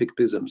specific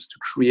PISMs to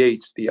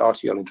create the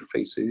RTL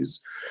interfaces,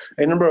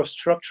 a number of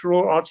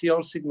structural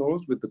RTL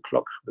signals with the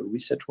clock, the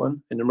reset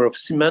one, a number of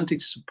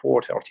semantic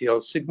support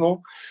RTL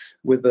signal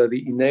with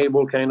the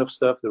enable kind of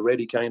stuff, the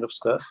ready kind of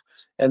stuff,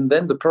 and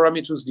then the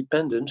parameters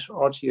dependent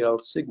RTL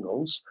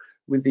signals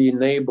with the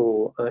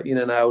enable in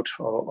and out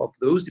of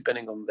those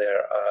depending on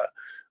their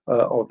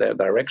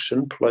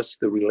direction, plus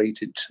the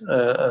related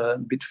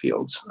bit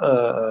fields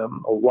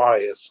or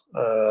wires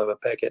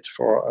packet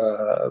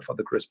for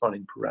the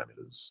corresponding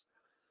parameters.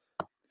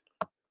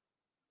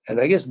 And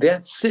I guess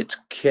that's it,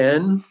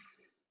 Ken.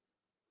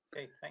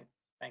 Okay,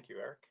 thank you,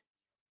 Eric.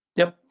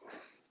 Yep.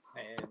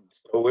 And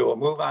so we will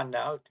move on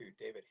now to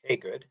David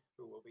Hagood,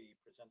 who will be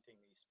presenting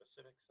the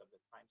specifics of the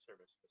time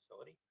service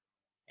facility.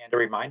 And a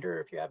reminder,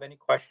 if you have any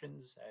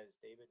questions as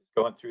David is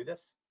going through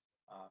this,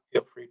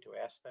 feel free to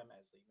ask them.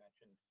 As he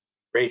mentioned,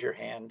 raise your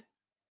hand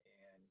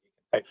and you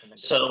can type them in.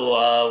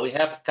 So we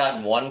have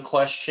gotten one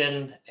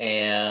question,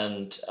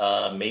 and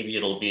maybe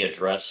it'll be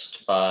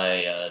addressed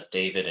by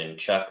David and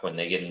Chuck when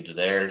they get into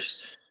theirs.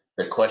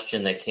 The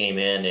question that came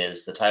in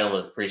is the title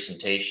of the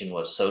presentation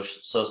was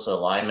SOSA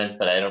alignment,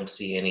 but I don't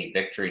see any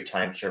Victory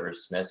time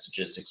service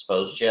messages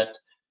exposed yet.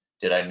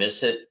 Did I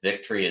miss it?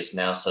 Victory is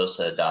now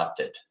SOSA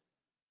adopted.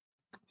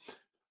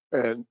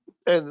 And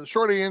the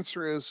short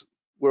answer is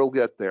we'll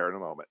get there in a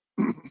moment.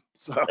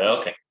 So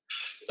okay.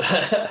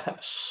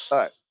 All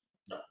right.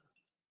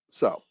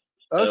 So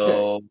okay.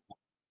 So,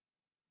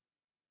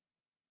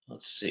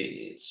 let's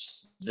see.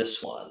 It's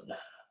this one.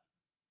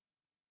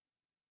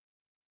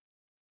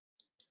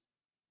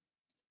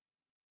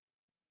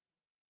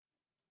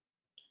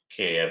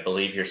 Okay, I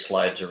believe your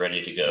slides are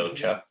ready to go,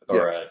 Chuck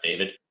or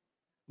David.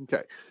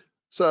 Okay.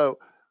 So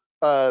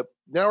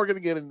now we're going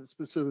to get into the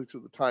specifics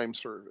of the time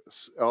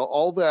service.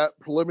 All that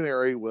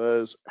preliminary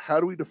was how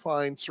do we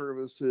define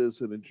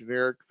services in a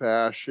generic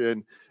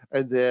fashion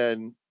and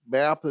then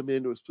map them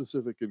into a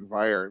specific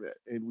environment.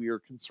 And we are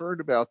concerned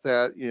about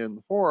that in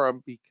the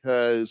forum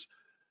because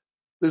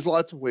there's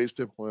lots of ways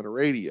to implement a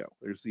radio.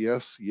 There's the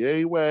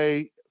SCA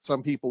way.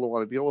 Some people don't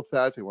want to deal with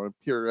that. They want a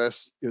pure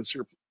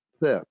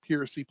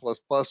C++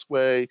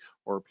 way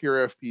or a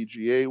pure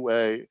FPGA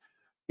way.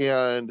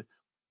 And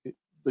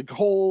the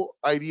whole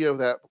idea of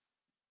that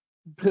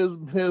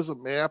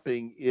PISM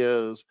mapping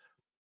is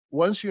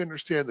once you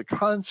understand the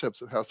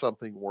concepts of how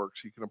something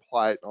works, you can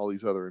apply it in all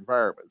these other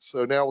environments.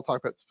 So now we'll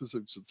talk about the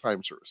specifics of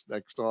time service.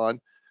 Next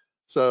on.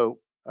 So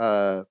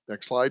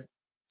next slide.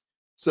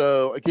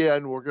 So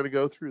again, we're going to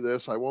go through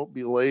this. I won't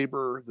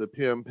belabor the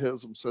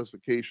PISM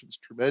specifications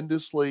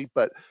tremendously,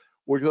 but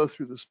we'll go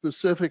through the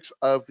specifics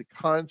of the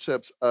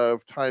concepts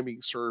of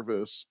timing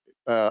service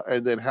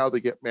and then how they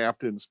get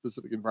mapped in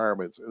specific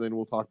environments. And then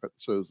we'll talk about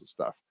the SOSA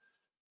stuff.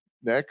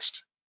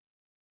 Next.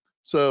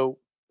 So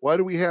why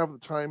do we have the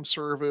time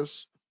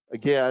service?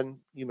 Again,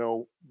 you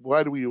know,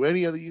 why do we do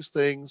any of these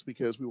things?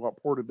 Because we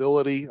want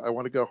portability. I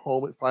want to go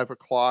home at 5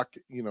 o'clock.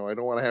 You know, I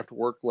don't want to have to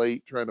work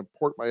late trying to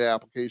port my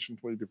application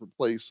to 20 different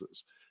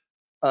places.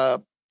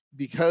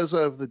 Because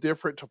of the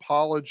different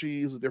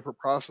topologies, the different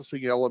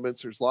processing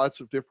elements, there's lots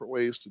of different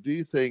ways to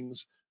do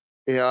things.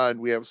 And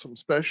we have some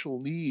special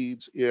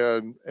needs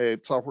in a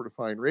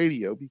software-defined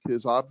radio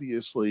because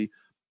obviously,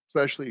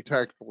 especially a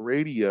tactical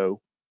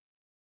radio,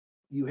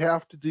 you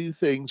have to do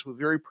things with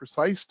very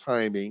precise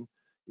timing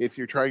if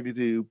you're trying to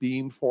do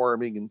beam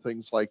forming and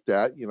things like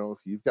that. You know, if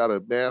you've got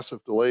a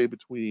massive delay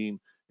between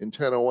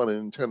antenna 1 and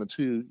antenna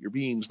 2, your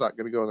beam's not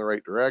going to go in the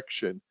right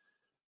direction.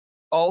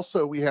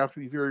 Also, we have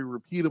to be very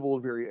repeatable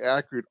and very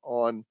accurate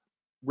on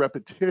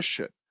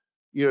repetition.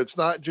 You know, it's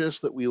not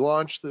just that we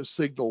launch the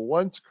signal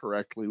once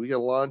correctly, we got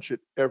to launch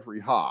it every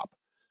hop.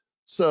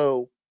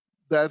 So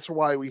that's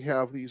why we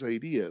have these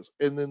ideas.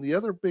 And then the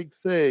other big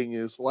thing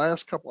is the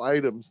last couple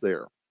items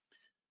there.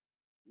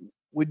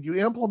 When you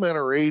implement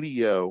a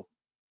radio,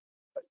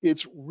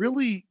 it's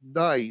really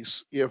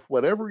nice if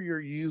whatever you're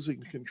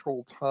using to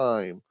control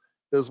time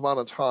is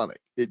monotonic.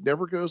 It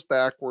never goes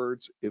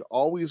backwards. It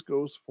always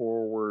goes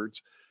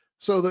forwards.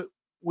 So that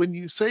when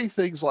you say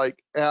things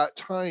like at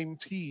time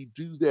t,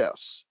 do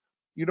this,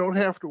 you don't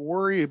have to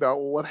worry about,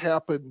 well, what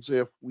happens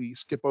if we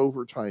skip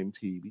over time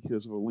t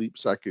because of a leap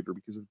second or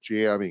because of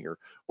jamming, or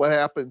what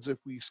happens if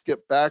we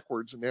skip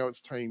backwards and now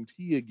it's time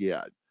t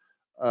again.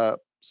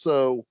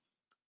 So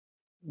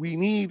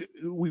we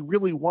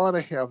really want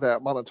to have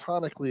that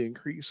monotonically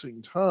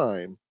increasing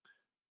time,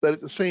 but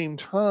at the same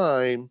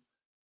time,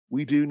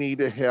 we do need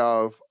to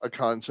have a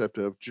concept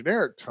of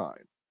generic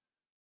time.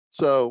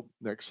 So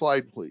next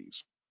slide,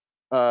 please.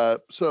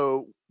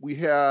 So we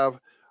have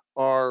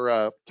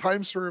our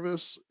time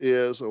service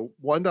is a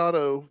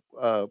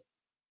 1.0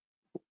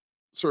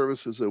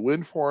 service, is a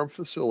WInnForum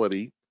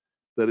facility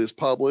that is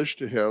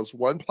published. It has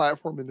one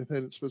platform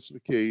independent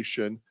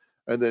specification,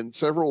 and then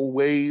several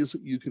ways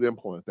that you could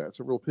implement that,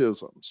 several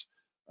PISMs,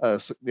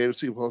 native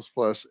C++,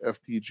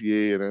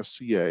 FPGA, and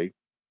SCA.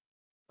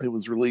 It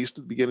was released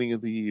at the beginning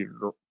of the year,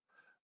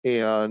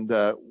 and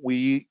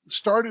we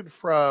started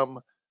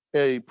from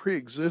a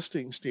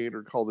pre-existing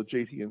standard called the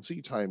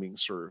JTNC timing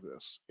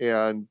service,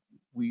 and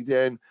we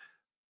then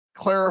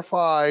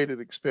clarified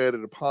and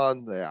expanded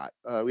upon that.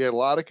 We had a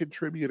lot of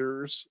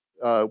contributors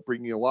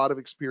bringing a lot of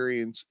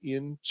experience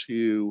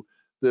into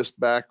this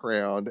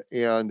background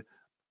and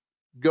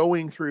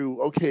going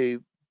through, okay,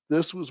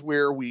 this was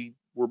where we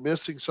were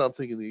missing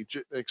something and they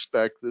didn't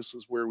expect, this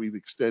is where we've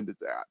extended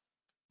that.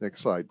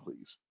 Next slide,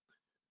 please.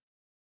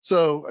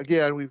 So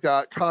again, we've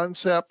got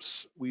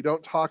concepts. We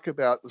don't talk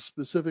about the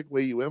specific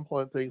way you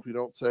implement things. We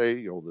don't say,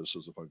 this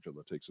is a function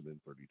that takes an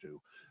in32.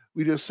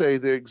 We just say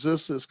there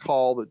exists this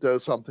call that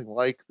does something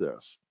like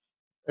this.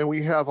 And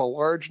we have a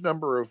large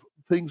number of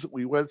things that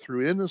we went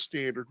through in the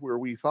standard where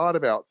we thought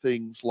about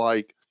things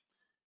like,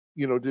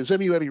 does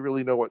anybody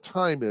really know what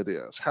time it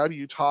is? How do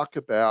you talk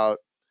about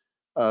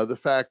the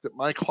fact that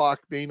my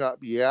clock may not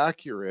be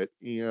accurate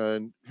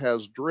and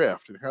has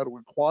drift, and how do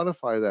we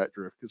quantify that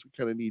drift? Because we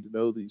kind of need to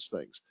know these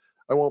things.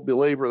 I won't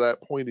belabor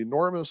that point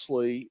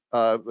enormously,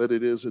 but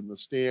it is in the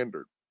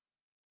standard.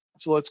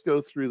 So let's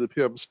go through the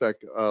PIM spec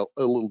a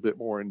little bit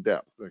more in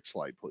depth. Next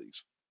slide,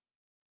 please.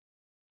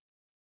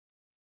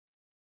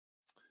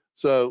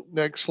 So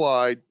next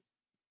slide.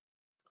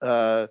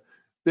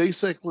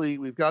 Basically,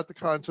 we've got the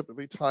concept of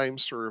a time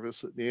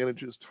service that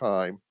manages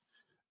time.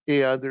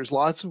 And there's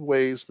lots of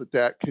ways that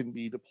that can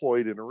be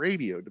deployed in a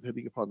radio,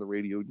 depending upon the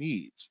radio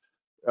needs.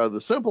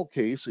 The simple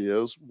case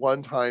is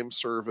one time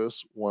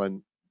service,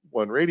 one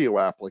radio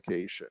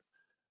application.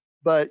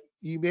 But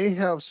you may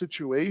have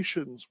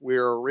situations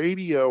where a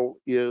radio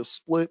is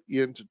split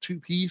into two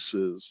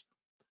pieces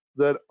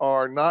that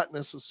are not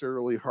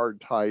necessarily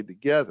hard tied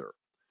together.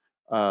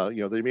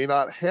 They may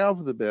not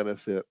have the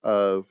benefit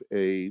of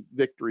a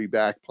victory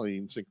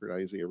backplane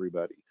synchronizing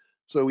everybody.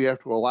 So we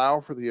have to allow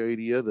for the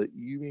idea that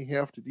you may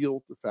have to deal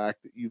with the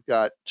fact that you've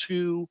got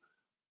two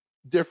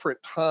different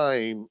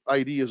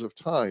ideas of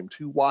time,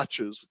 two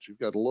watches that you've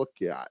got to look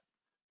at.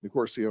 And of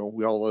course, we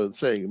all know the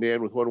saying, a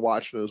man with one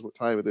watch knows what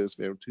time it is,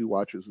 a man with two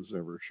watches is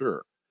never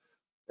sure.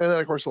 And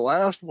then, of course, the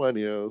last one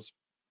is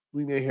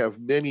we may have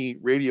many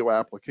radio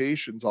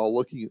applications all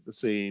looking at the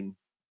same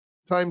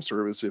time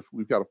service if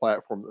we've got a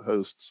platform that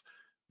hosts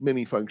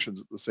many functions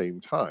at the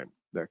same time.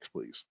 Next,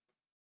 please.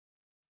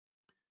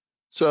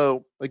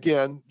 So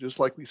again, just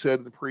like we said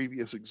in the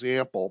previous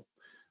example,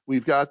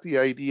 we've got the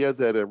idea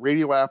that a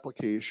radio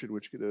application,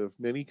 which could have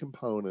many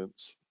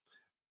components,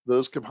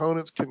 those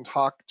components can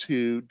talk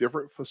to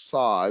different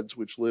facades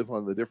which live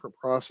on the different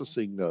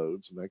processing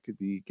nodes, and that could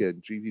be,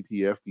 again,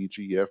 GPP,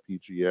 FPG,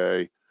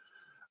 FPGA,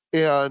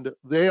 and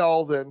they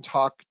all then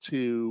talk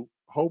to,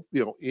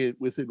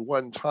 within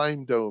one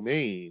time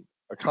domain,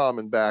 a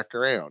common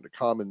background, a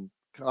common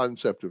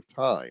concept of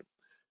time.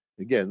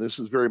 Again, this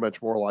is very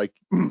much more like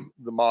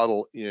the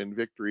model in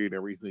Victory and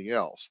everything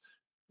else.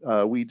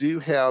 We do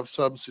have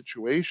some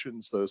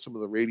situations, though, some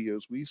of the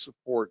radios we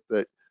support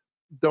that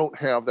don't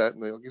have that.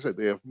 And like I said,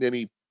 they have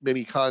many,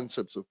 many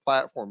concepts of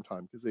platform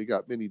time because they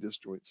got many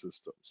disjoint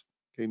systems.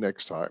 Okay,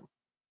 next time.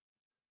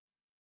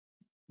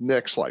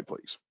 Next slide,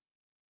 please.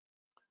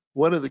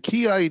 One of the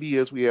key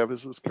ideas we have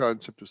is this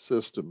concept of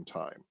system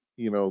time.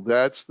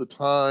 That's the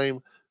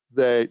time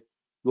that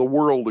the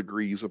world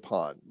agrees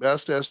upon,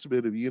 best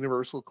estimate of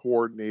universal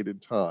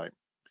coordinated time.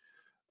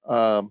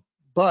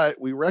 But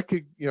we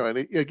recognize, and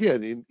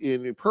again,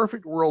 in a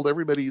perfect world,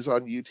 everybody's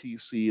on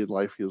UTC and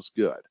life is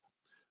good.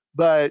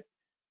 But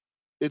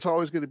it's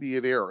always going to be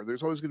an error.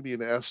 There's always going to be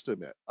an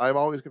estimate. I'm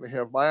always going to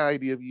have my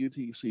idea of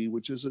UTC,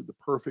 which isn't the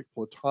perfect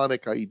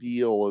platonic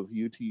ideal of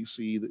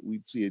UTC that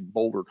we'd see in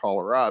Boulder,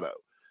 Colorado.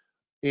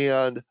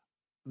 And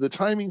the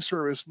timing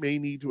service may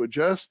need to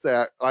adjust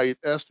that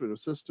estimate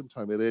of system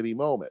time at any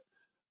moment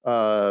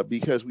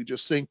because we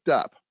just synced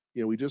up.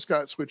 We just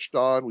got switched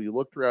on. We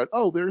looked around.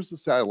 Oh, there's the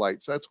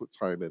satellites. That's what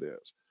time it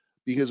is.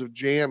 because of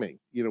jamming.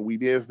 We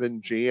may have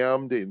been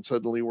jammed and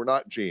suddenly we're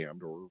not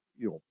jammed, or,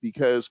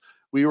 because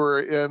we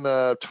were in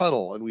a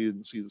tunnel and we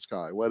didn't see the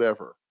sky,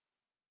 whatever.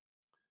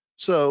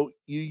 So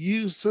you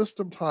use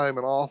system time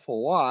an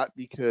awful lot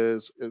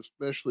because,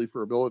 especially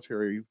for a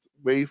military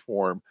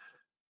waveform,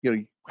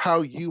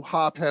 how you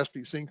hop has to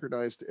be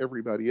synchronized to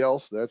everybody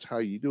else. That's how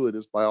you do it,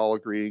 is by all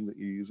agreeing that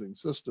you're using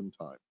system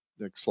time.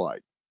 Next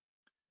slide.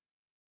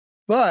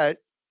 But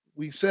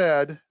we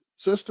said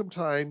system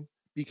time,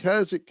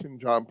 because it can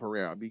jump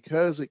around,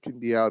 because it can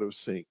be out of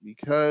sync,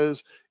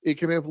 because it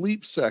can have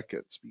leap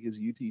seconds, because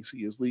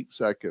UTC is leap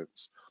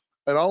seconds,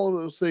 and all of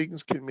those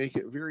things can make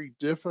it very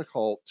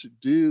difficult to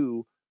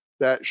do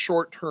that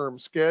short-term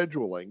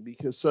scheduling,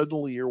 because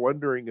suddenly you're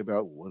wondering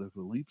about, what if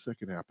a leap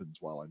second happens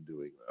while I'm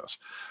doing this?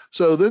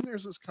 So then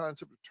there's this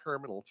concept of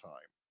terminal time,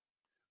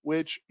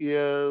 which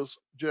is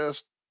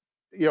just,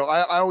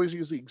 I always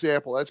use the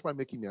example, that's my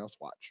Mickey Mouse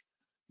watch.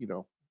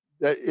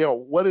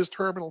 What is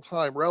terminal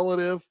time?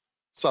 Relative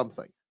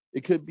something.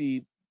 It could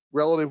be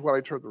relative when I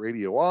turn the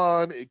radio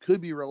on. It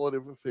could be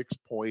relative a fixed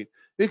point.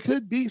 It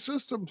could be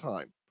system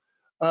time.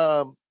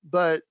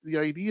 But the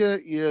idea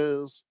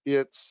is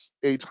it's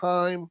a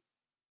time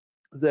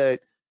that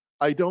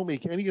I don't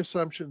make any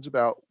assumptions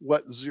about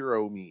what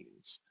zero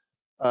means.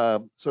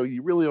 So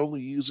you really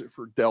only use it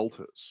for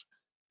deltas.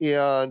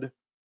 And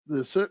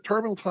the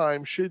terminal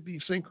time should be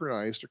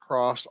synchronized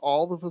across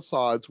all the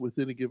facades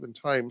within a given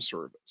time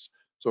service.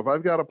 So if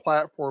I've got a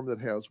platform that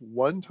has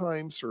one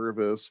time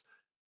service,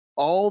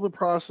 all the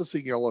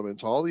processing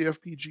elements, all the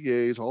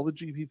FPGAs, all the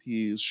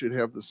GPPs should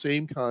have the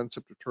same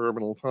concept of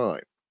terminal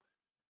time.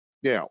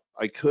 Now,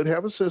 I could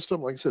have a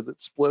system, like I said,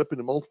 that's split up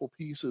into multiple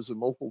pieces and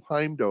multiple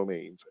time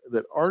domains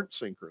that aren't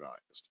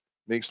synchronized.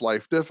 Makes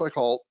life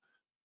difficult,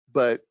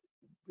 but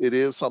it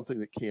is something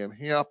that can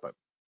happen.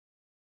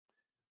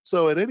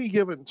 So at any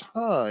given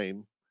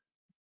time,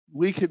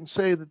 we can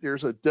say that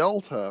there's a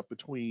delta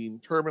between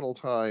terminal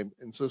time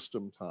and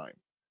system time.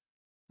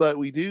 But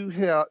we do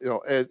have,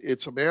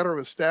 it's a matter of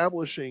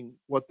establishing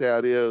what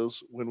that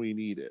is when we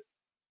need it.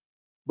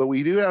 But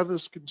we do have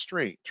this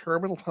constraint.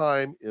 Terminal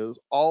time is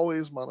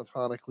always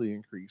monotonically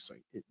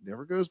increasing. It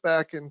never goes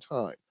back in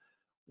time.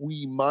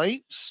 We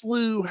might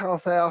slew how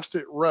fast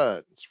it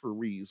runs for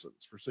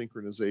reasons, for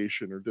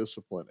synchronization or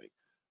disciplining,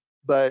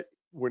 but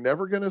we're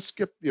never going to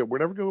skip, we're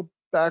never going to go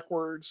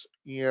backwards,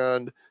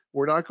 and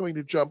we're not going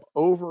to jump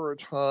over a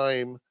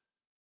time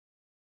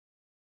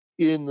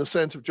in the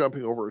sense of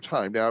jumping over a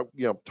time. Now,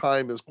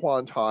 time is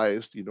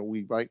quantized,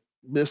 we might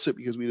miss it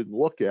because we didn't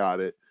look at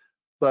it,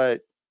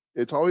 but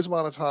it's always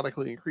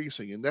monotonically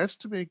increasing, and that's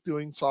to make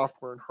doing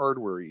software and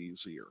hardware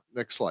easier.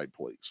 Next slide,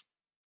 please.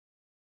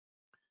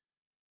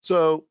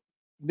 So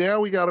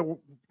now we got to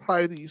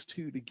tie these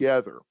two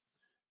together.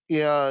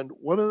 And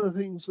one of the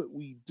things that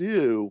we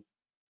do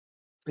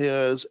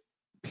is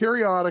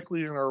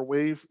periodically in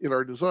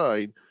our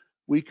design,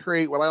 we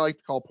create what I like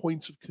to call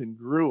points of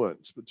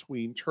congruence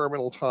between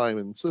terminal time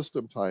and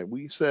system time.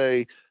 We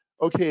say,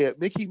 okay, at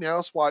Mickey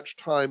Mouse Watch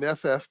time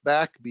FF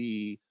back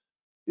B,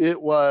 it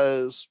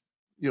was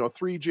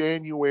 3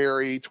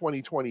 January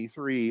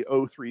 2023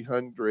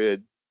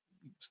 0300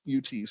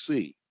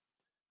 UTC.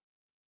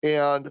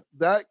 And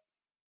that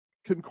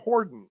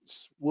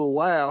concordance will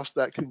last,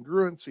 that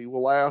congruency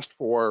will last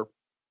for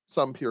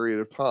some period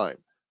of time.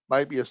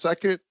 Might be a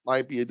second,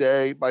 might be a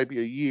day, might be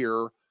a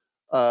year.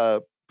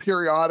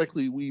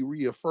 Periodically, we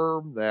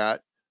reaffirm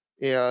that,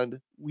 and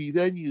we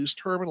then use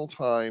terminal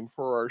time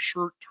for our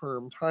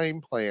short-term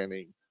time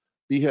planning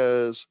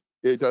because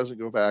it doesn't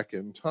go back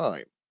in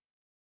time.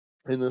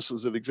 And this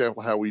is an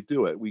example of how we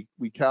do it.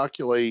 We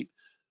calculate,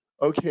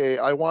 okay,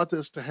 I want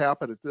this to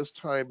happen at this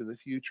time in the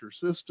future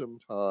system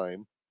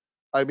time.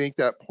 I make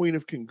that point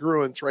of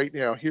congruence right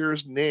now.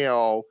 Here's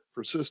now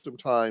for system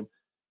time.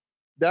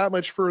 That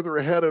much further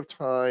ahead of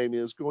time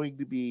is going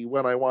to be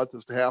when I want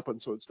this to happen.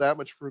 So it's that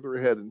much further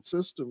ahead in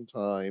system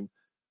time.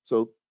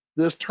 So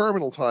this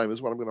terminal time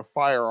is when I'm going to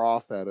fire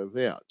off that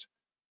event.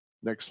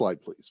 Next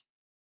slide, please.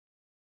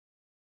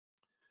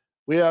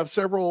 We have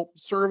several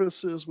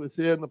services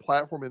within the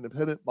platform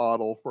independent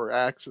model for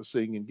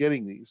accessing and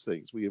getting these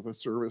things. We have a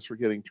service for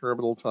getting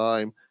terminal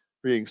time,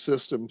 for getting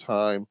system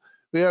time.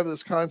 We have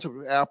this concept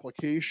of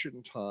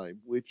application time,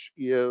 which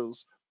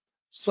is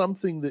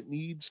something that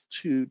needs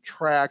to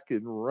track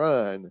and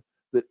run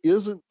that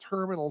isn't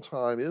terminal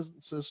time,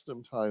 isn't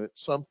system time,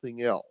 it's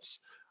something else.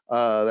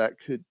 That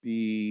could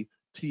be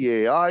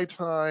TAI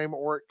time,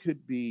 or it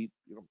could be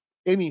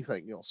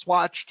anything,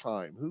 swatch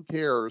time, who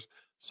cares?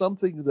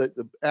 Something that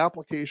the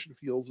application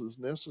feels is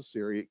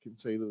necessary, it can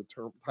say to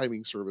the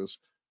timing service,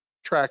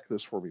 track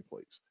this for me,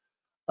 please.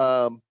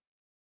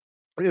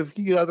 We have a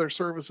few other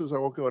services I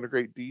won't go into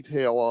great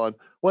detail on.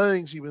 One of the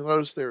things you will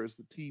notice there is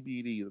the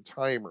TBD, the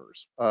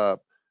timers. I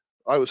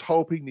was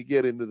hoping to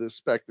get into this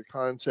spec, the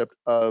concept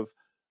of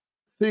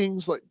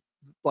things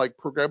like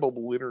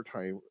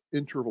programmable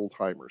interval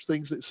timers,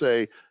 things that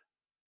say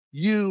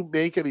you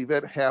make an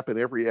event happen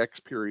every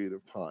X period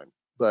of time,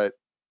 but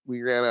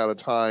we ran out of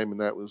time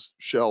and that was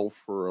shelved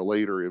for a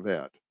later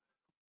event.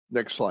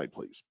 Next slide,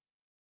 please.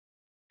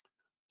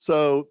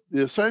 So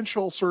the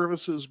essential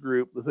services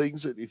group, the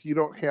things that if you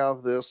don't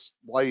have this,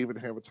 why even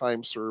have a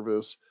time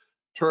service?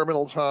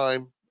 Terminal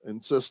time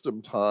and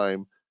system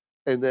time,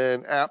 and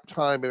then app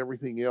time and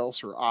everything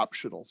else are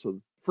optional. So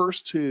the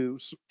first two,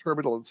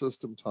 terminal and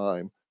system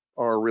time,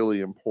 are really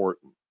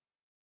important.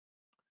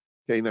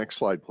 Okay, next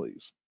slide,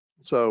 please.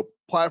 So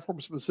platform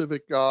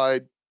specific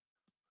guide.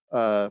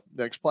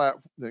 Next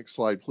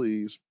slide,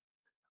 please.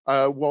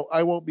 I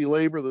won't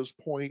belabor this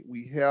point.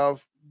 We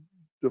have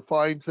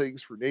defined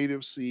things for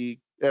native C,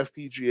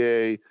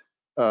 FPGA,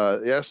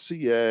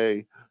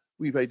 SCA.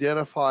 We've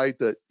identified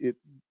that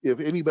if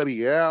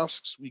anybody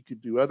asks, we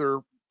could do other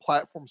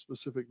platform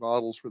specific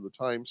models for the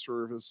time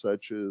service,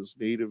 such as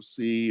native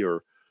C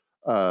or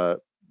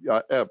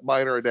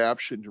minor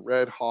adaptation to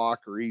Red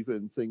Hawk, or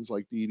even things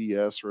like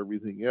DDS or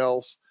everything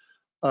else.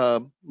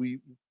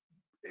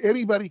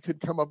 Anybody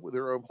could come up with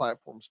their own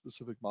platform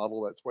specific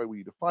model. That's why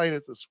we define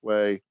it this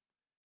way.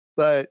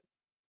 But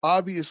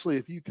obviously,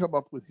 if you come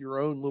up with your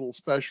own little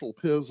special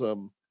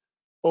PISM,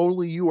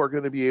 only you are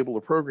going to be able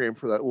to program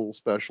for that little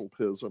special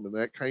PISM, and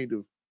that kind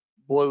of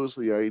blows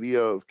the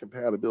idea of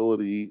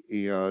compatibility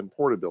and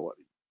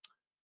portability.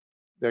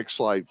 Next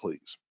slide,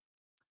 please.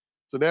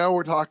 So now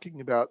we're talking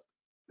about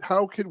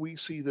how can we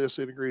see this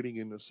integrating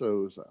into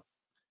SOSA.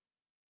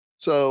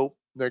 So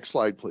next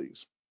slide,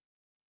 please.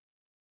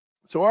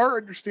 So our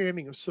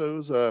understanding of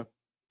SOSA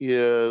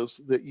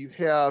is that you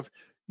have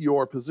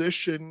your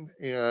position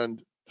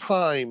and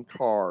time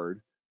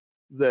card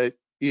that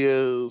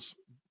is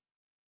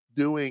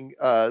doing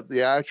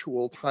the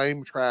actual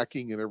time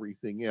tracking and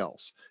everything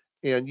else.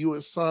 And you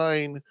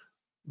assign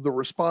the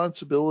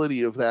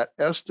responsibility of that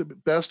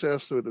best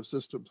estimate of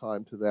system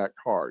time to that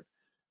card.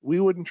 We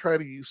wouldn't try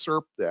to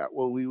usurp that.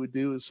 What we would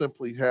do is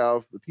simply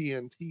have the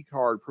PNT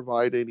card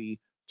provide any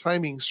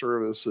timing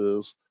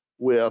services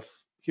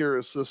with here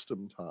is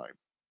system time.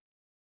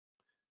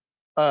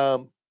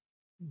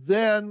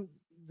 Then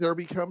there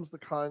becomes the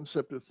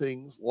concept of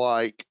things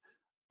like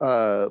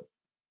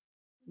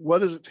what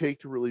does it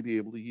take to really be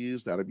able to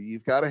use that? I mean,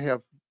 you've got to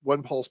have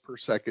 1 pulse per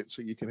second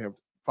so you can have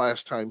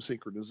fast time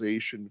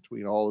synchronization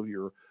between all of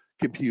your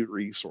compute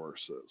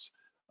resources.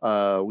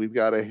 We've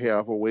got to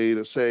have a way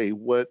to say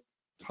what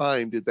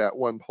time did that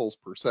 1 pulse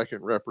per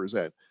second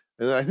represent.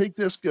 And I think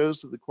this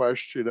goes to the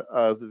question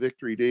of the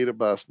Victory Data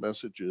Bus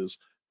messages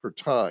for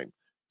time.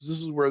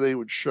 This is where they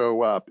would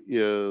show up,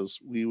 is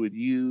we would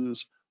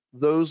use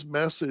those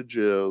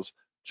messages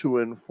to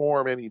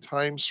inform any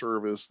time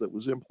service that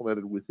was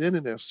implemented within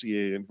an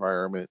SCA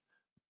environment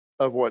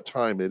of what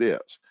time it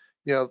is.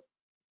 Now,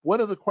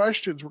 one of the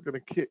questions we're going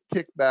to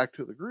kick back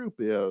to the group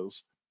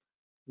is,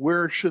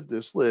 where should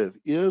this live?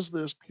 Is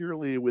this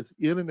purely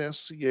within an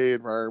SCA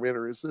environment,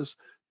 or is this,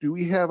 do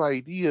we have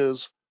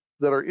ideas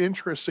that are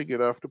interesting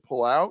enough to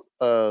pull out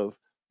of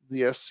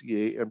the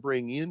SCA and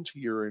bring into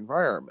your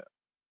environment?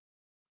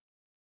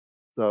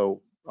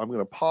 So I'm going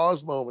to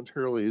pause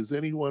momentarily. Does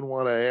anyone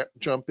want to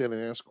jump in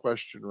and ask a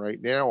question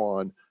right now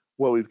on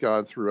what we've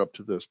gone through up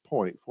to this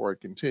point before I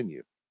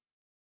continue?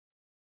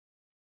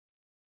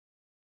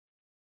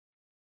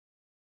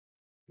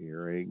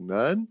 Hearing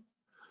none.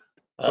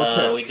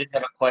 Okay. We did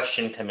have a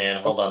question come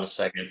in. Hold on a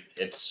second.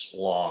 It's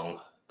long.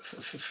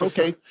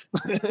 Okay.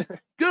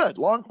 Good.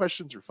 Long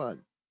questions are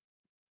fun.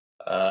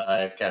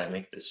 I've got to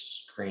make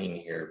this screen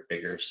here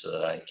bigger so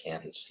that I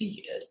can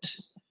see it.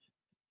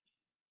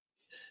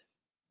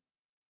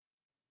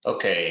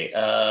 Okay.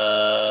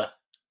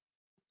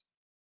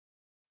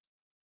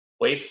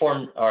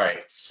 Waveform. All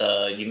right.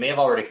 So you may have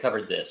already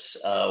covered this.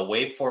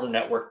 Waveform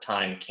network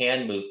time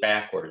can move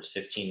backwards,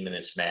 15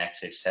 minutes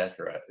max,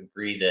 etc.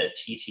 Agree that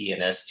TT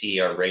and ST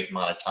are rate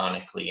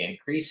monotonically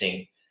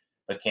increasing,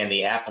 but can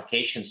the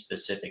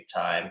application-specific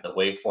time, the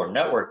waveform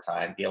network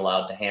time, be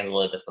allowed to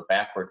handle it if a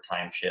backward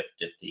time shift,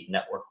 if the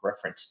network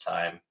reference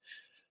time,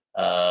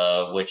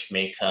 which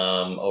may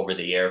come over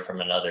the air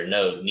from another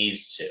node,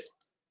 needs to?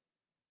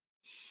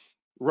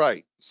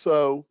 Right.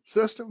 So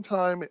system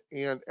time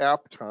and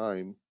app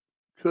time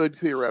could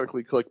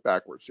theoretically click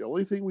backwards. The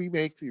only thing we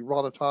make the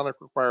monotonic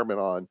requirement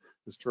on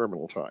is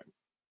terminal time.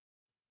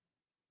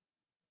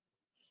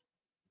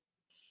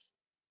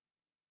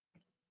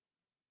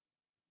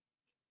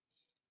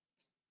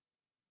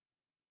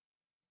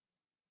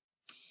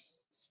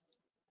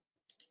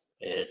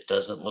 It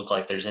doesn't look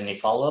like there's any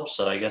follow-up,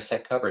 so I guess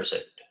that covers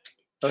it.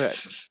 Okay.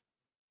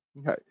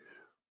 Okay.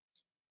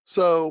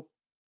 So,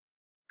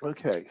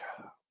 okay.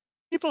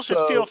 People should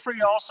feel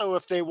free also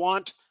if they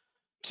want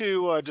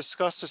to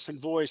discuss this in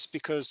voice,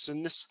 because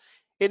in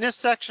this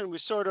section we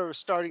sort of are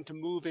starting to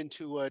move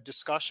into a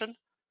discussion,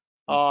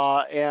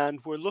 and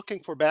we're looking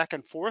for back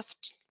and forth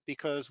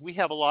because we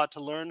have a lot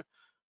to learn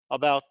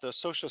about the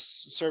social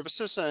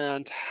services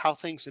and how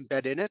things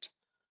embed in it.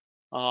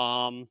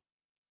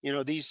 You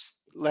know, these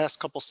last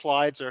couple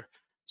slides are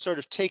sort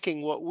of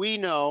taking what we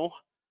know,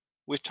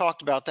 we've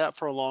talked about that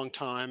for a long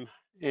time,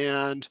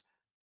 and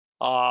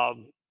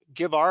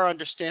give our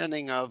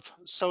understanding of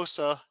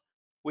SOSA.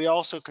 We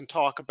also can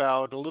talk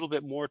about a little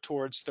bit more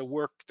towards the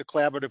work, the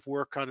collaborative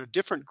work on a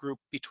different group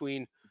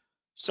between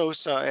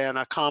SOSA and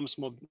a comms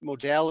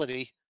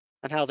modality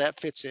and how that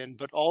fits in.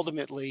 But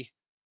ultimately,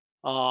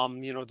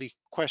 the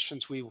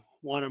questions we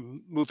want to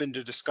move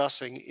into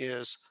discussing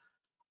is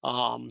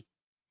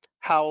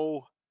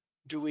how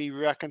do we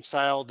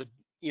reconcile the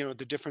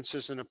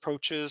differences in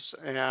approaches,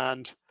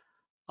 and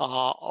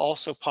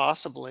also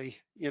possibly,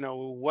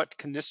 what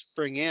can this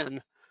bring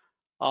in,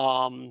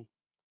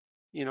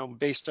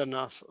 based on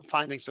the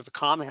findings of the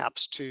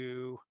ComApps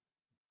to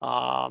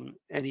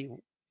any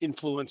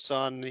influence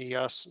on the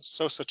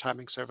SOSA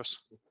timing service.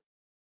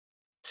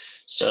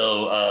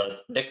 So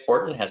Nick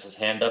Borton has his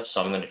hand up,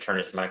 so I'm going to turn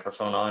his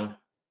microphone on.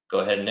 Go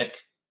ahead, Nick.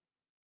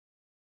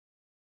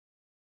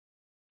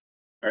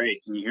 All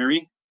right, can you hear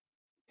me?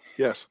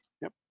 Yes.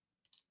 Yep.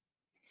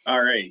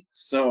 All right,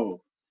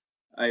 so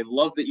I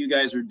love that you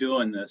guys are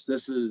doing this.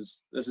 This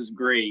is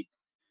great,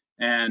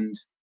 and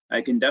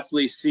I can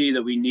definitely see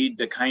that we need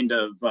to kind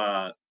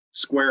of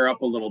square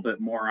up a little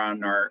bit more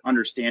on our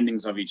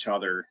understandings of each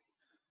other.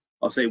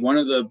 I'll say one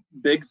of the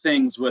big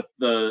things with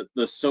the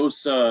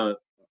SOSA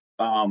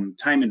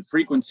time and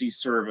frequency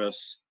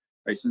service,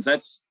 right? Since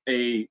that's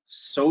a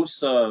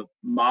SOSA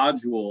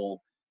module,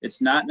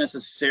 it's not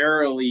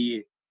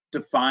necessarily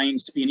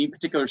defined to be any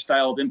particular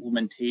style of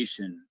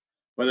implementation,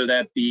 whether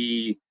that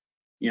be,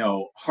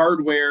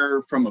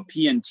 hardware from a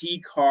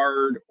PNT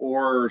card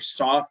or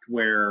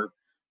software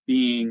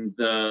being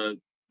the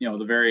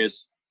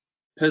various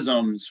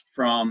PISMs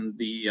from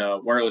the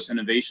Wireless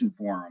Innovation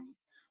Forum.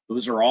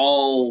 Those are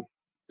all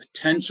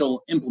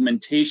potential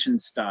implementation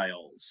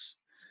styles.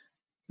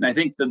 And I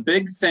think the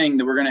big thing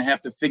that we're going to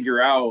have to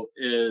figure out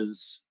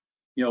is,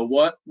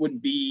 what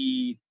would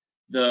be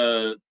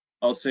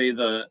I'll say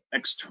the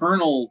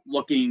external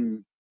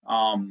looking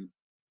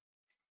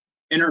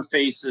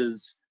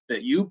interfaces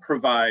that you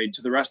provide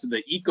to the rest of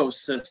the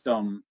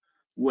ecosystem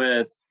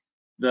with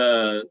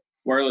the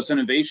Wireless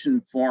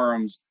Innovation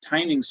Forum's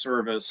timing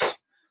service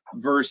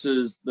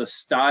versus the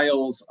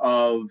styles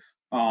of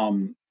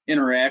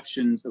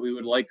interactions that we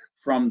would like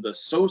from the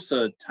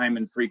SOSA time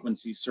and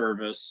frequency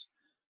service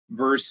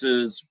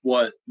versus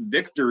what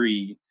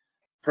Victory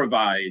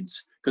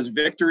provides, because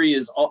Victory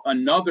is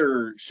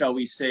another, shall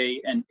we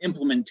say, an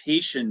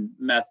implementation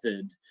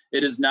method.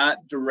 It is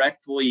not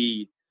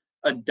directly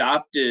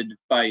adopted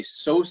by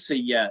SOSA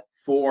yet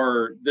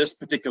for this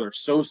particular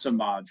SOSA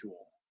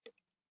module.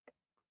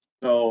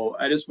 So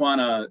I just want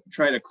to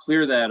try to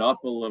clear that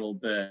up a little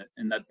bit,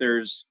 and that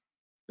there's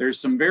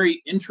some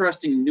very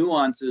interesting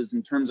nuances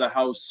in terms of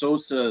how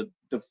SOSA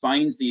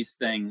defines these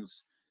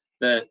things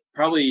that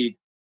probably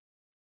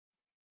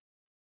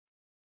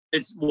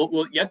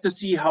we'll yet to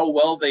see how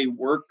well they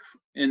work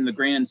in the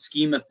grand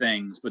scheme of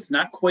things, but it's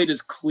not quite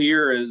as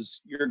clear as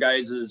your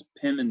guys's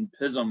PIM and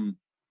PISM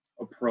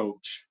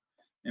approach.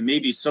 And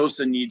maybe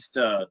SOSA needs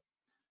to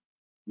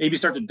maybe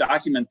start to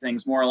document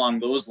things more along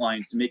those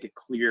lines to make it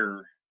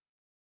clear.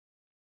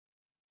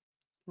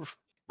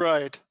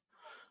 Right.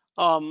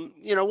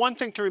 One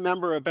thing to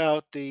remember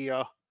about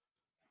the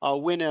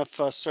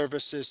WinF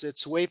service is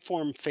it's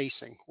waveform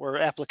facing or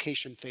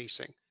application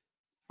facing.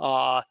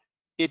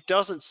 It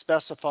doesn't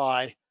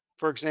specify,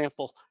 for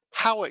example,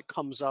 how it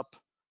comes up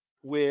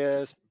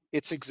with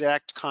its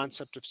exact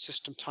concept of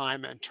system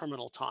time and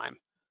terminal time.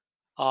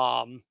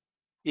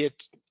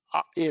 It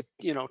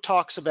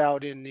talks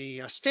about in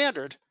the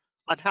standard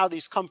on how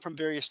these come from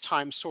various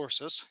time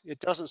sources. It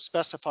doesn't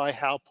specify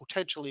how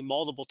potentially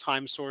multiple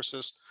time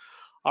sources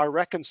are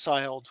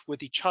reconciled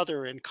with each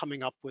other and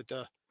coming up with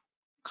the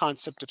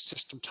concept of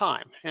system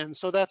time. And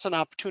so that's an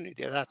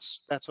opportunity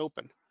that's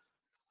open.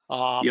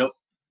 Yep.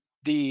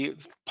 The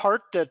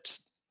part that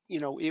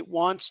it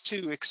wants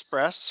to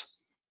express,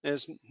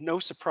 is no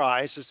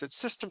surprise, is that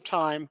system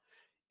time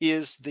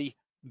is the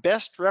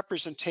best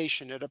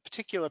representation at a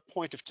particular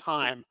point of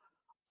time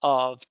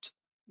of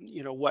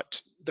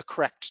what the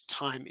correct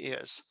time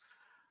is.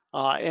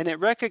 And it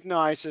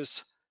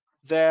recognizes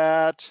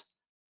that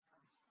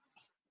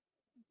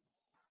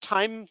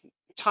time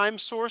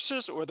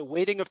sources or the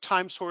weighting of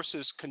time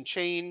sources can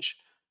change.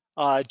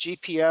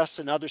 GPS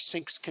and other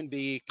syncs can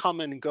be come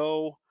and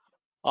go.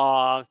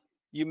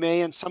 You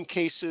may, in some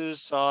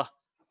cases,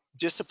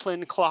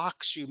 discipline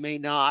clocks, you may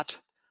not.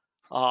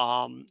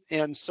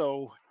 And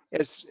so,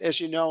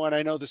 as you know, and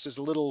I know this is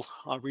a little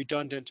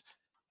redundant,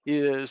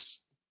 is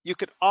you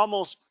could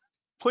almost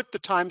put the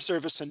time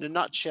service in a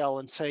nutshell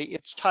and say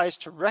it tries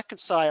to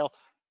reconcile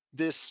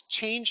this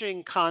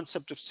changing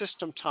concept of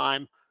system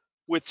time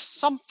with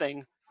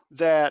something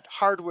that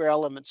hardware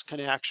elements can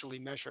actually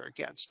measure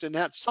against. And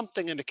that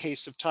something in the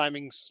case of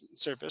timing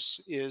service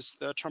is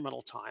the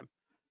terminal time.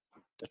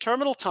 The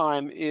terminal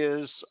time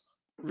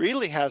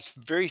really has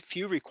very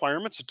few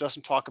requirements. It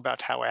doesn't talk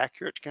about how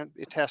accurate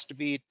it has to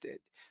be.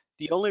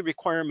 The only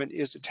requirement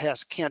is it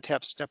can't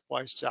have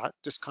stepwise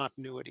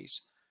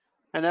discontinuities.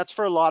 And that's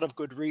for a lot of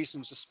good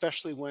reasons,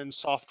 especially when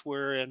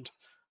software and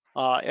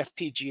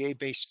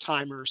FPGA-based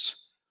timers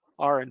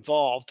are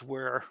involved,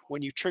 where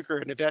when you trigger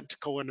an event to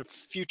go in the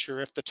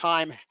future,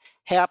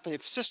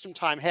 if system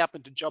time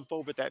happened to jump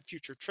over that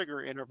future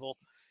trigger interval,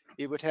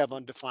 it would have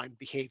undefined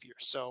behavior.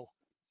 So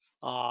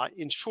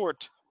In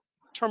short,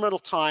 terminal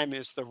time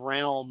is the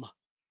realm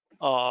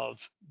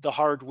of the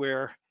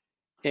hardware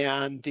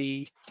and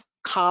the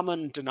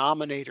common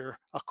denominator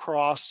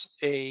across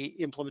a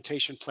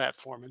implementation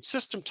platform. And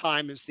system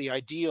time is the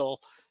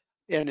ideal,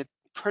 and it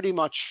pretty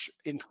much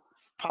in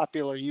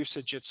popular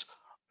usage, it's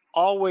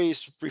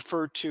always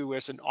referred to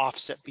as an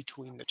offset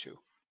between the two.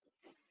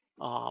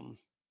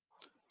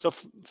 So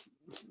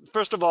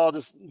first of all,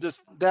 does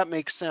that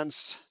make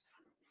sense?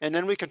 And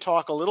then we can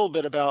talk a little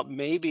bit about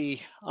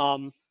maybe,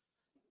 do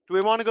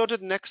we want to go to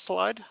the next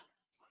slide,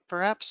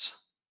 perhaps?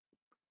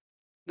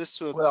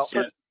 This will Well,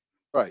 start.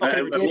 right. Okay,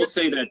 I will David?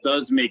 say that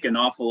does make an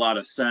awful lot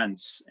of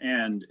sense,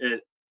 and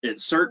it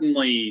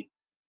certainly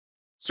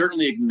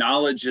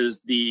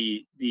acknowledges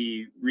the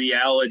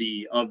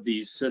reality of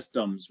these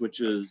systems, which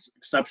is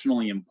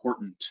exceptionally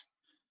important.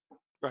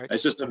 Right.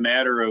 It's just a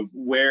matter of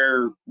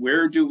where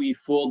do we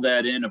fold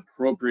that in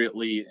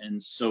appropriately in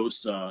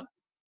SOSA.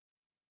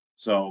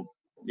 So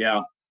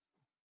yeah.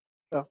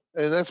 Yeah,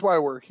 and that's why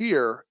we're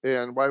here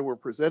and why we're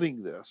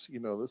presenting this.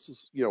 This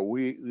is,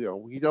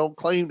 we don't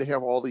claim to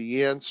have all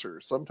the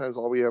answers. Sometimes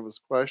all we have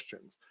is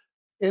questions.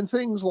 And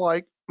things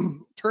like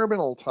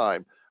terminal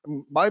time.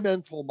 My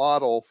mental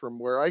model from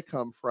where I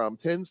come from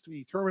tends to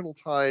be terminal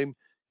time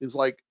is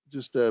like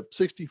just a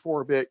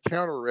 64-bit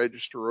counter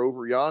register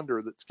over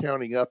yonder that's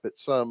counting up at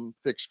some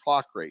fixed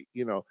clock rate,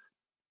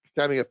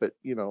 counting up at,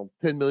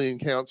 10 million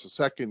counts a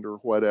second or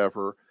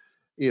whatever.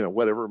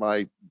 Whatever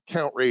my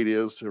count rate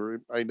is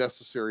or my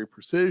necessary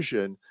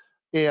precision.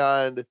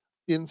 And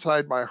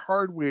inside my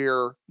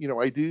hardware,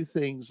 I do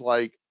things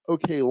like,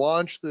 okay,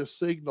 launch this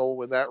signal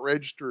when that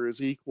register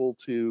is equal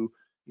to,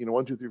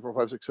 1, 2, 3, 4,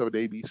 5, 6, 7,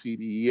 A, B, C,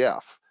 D, E,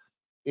 F.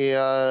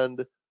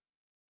 And,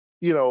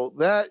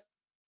 that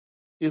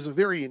is a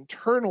very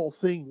internal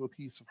thing to a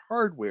piece of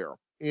hardware.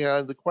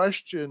 And the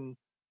question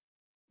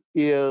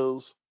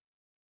is,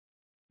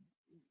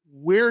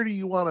 where do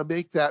you want to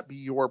make that be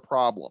your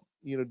problem?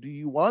 Do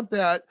you want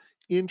that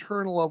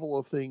internal level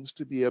of things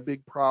to be a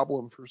big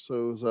problem for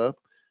SOSA?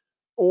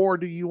 Or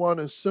do you want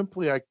to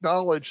simply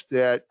acknowledge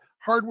that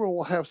hardware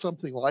will have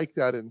something like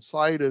that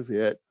inside of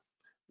it?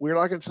 We're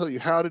not going to tell you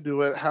how to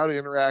do it, how to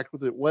interact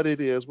with it, what it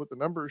is, what the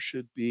numbers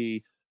should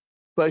be.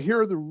 But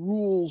here are the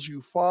rules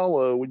you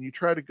follow when you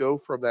try to go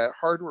from that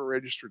hardware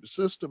register to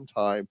system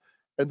time.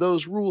 And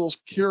those rules,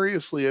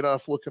 curiously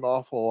enough, look an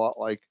awful lot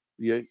like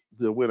the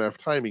WinF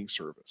timing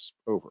service.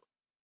 Over.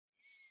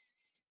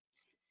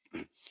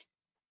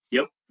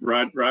 Yep,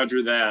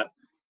 roger that.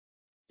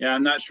 Yeah,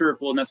 I'm not sure if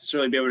we'll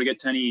necessarily be able to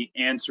get to any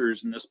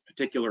answers in this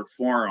particular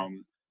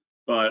forum,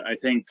 but I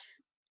think,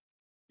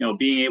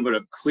 being able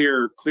to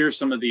clear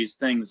some of these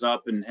things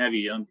up and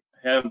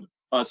have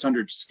us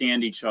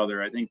understand each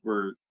other, I think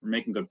we're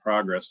making good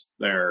progress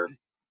there.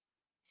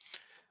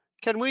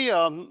 Can we,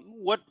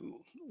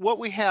 what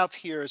we have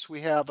here is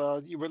we have,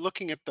 you were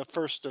looking at the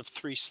first of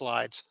 3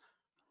 slides.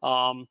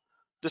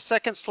 The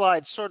second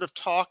slide sort of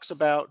talks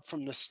about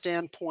from the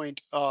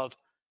standpoint of,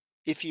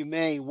 if you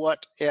may,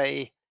 what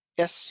a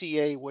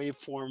SCA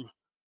waveform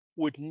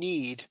would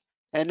need.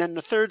 And then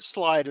the third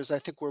slide is, I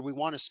think, where we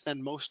want to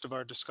spend most of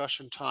our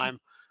discussion time,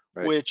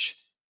 Right. which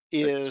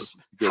is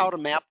how to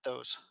map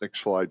those.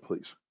 Next slide,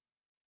 please.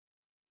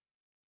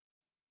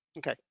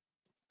 Okay.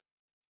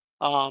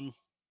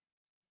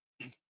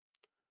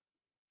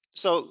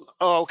 So,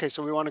 okay.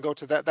 So we want to go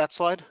to that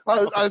slide.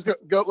 I was going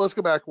to go. Let's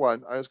go back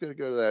one. I was going to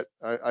go to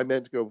that. I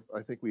meant to go.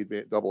 I think we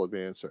double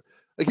advanced there.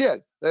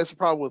 Again, that's the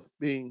problem with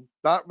being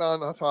not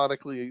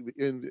monotonically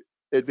in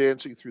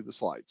advancing through the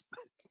slides.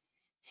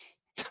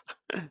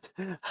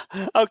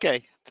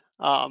 Okay.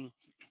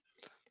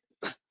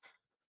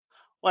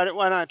 Why don't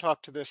I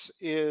talk to this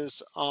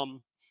is,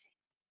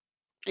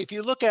 if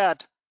you look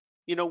at,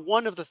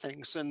 one of the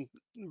things, and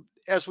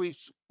as we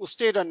will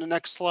state on the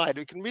next slide,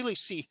 we can really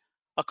see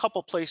a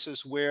couple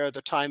places where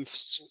the time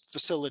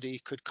facility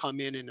could come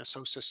in a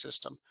SOSA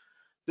system.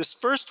 This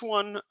first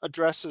one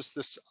addresses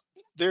this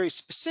very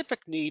specific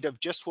need of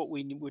just what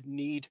we would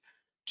need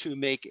to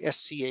make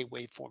SCA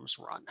waveforms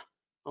run.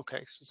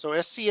 Okay, so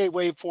SCA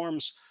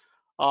waveforms,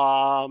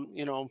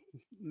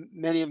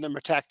 many of them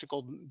are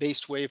tactical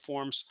based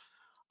waveforms.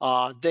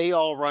 They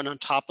all run on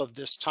top of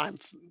this time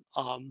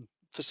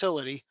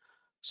facility.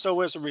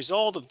 So as a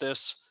result of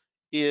this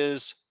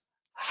is,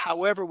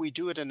 however we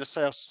do it in a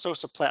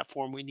SOSA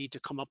platform, we need to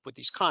come up with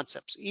these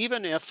concepts.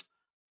 Even if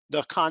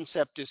the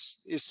concept is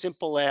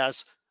simple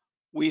as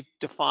we've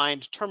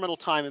defined terminal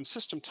time and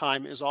system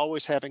time is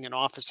always having an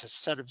offset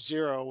set of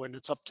 0, and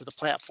it's up to the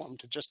platform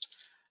to just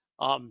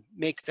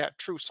make that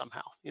true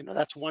somehow.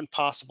 That's one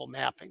possible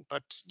mapping,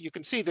 but you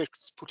can see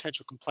there's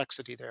potential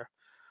complexity there.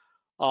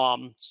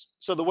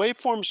 So the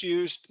waveforms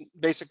used,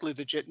 basically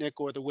the JITNIC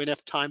or the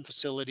WinF time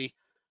facility.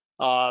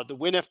 The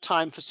WinF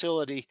time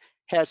facility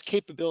has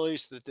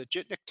capabilities that the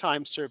JITNIC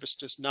time service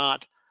does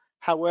not.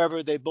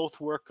 However, they both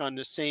work on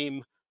the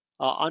same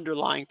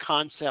underlying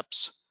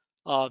concepts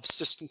of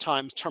system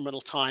time,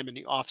 terminal time, and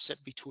the offset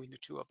between the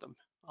two of them.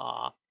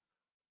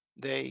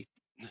 They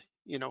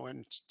you know,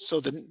 and so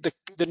the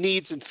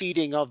needs and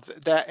feeding of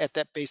that at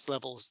that base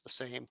level is the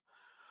same.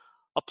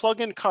 A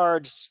plug-in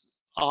card,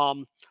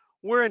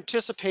 we're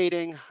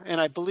anticipating,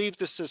 and I believe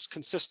this is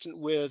consistent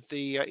with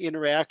the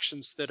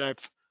interactions that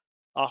I've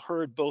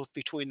heard both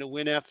between the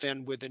WinF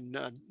and within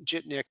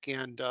JITNIC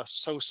and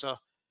SOSA,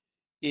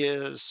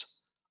 is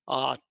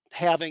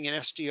having an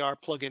SDR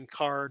plug-in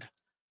card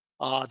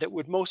that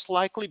would most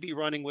likely be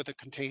running with a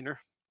container.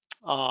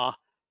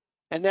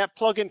 And that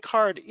plug-in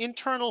card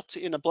internal to,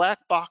 in a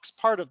black box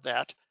part of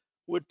that,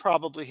 would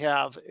probably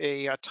have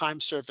a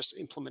time service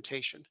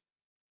implementation.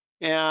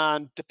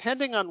 And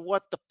depending on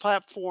what the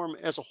platform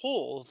as a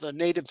whole, the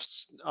native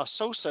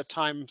SOSA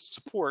time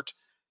support,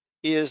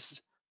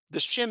 is the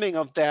shimming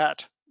of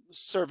that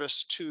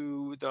service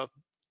to the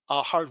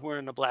hardware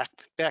in the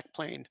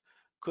backplane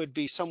could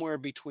be somewhere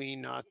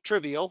between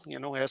trivial, you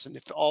know, as in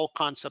if all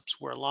concepts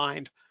were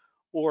aligned,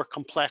 or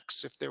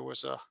complex if there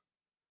was a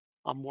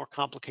more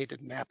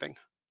complicated mapping.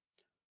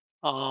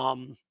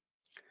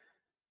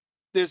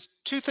 There's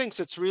two things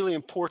that's really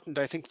important,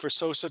 I think, for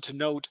SOSA to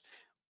note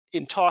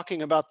in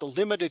talking about the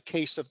limited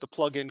case of the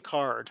plug-in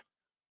card.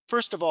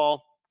 First of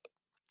all,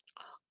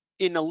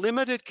 in a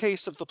limited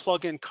case of the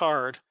plug-in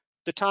card,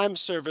 the time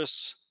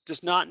service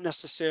does not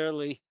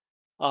necessarily,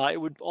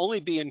 it would only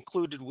be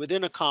included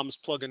within a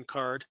comms plug-in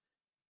card,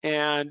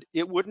 and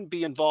it wouldn't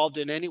be involved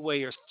in any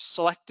way of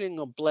selecting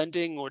or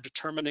blending or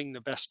determining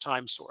the best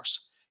time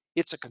source.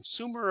 It's a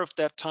consumer of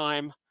that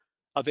time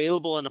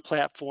available on a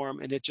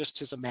platform, and it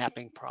just is a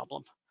mapping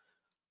problem.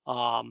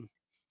 You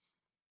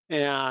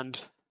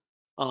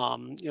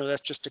know,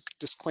 that's just a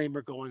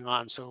disclaimer going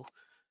on. So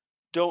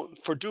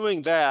for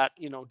doing that,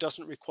 you know,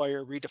 doesn't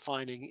require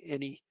redefining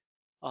any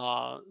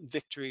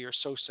Victory or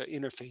SOSA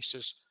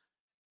interfaces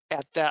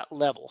at that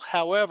level.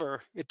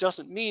 However, it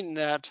doesn't mean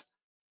that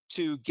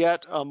to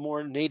get a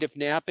more native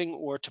mapping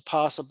or to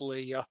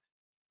possibly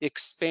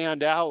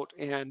expand out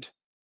and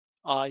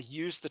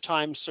use the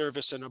time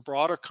service in a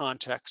broader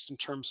context in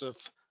terms of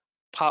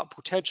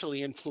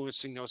potentially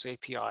influencing those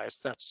APIs,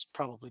 that's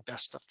probably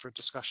best up for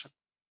discussion.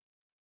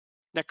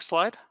 Next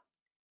slide.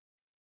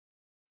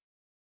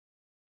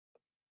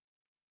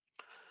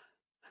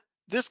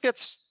 This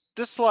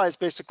slide is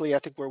basically, I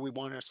think, where we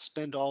want to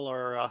spend all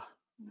our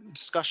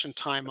discussion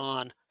time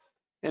on.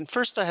 And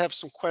first, I have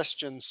some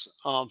questions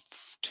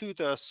to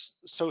the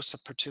SOSA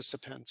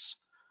participants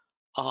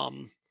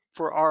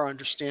for our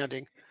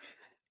understanding.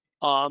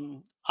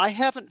 I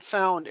haven't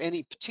found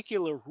any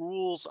particular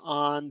rules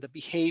on the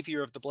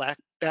behavior of the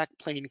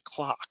backplane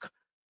clock.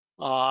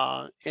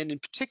 And in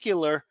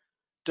particular,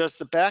 does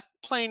the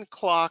backplane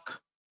clock,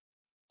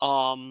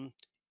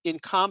 in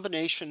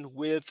combination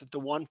with the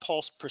 1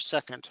 pulse per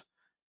second,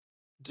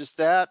 does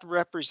that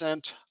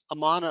represent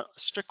a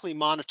strictly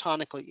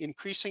monotonically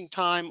increasing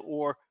time,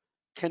 or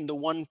can the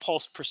 1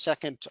 pulse per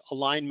second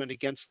alignment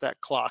against that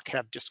clock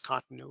have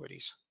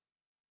discontinuities?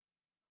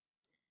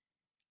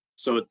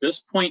 So at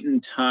this point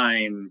in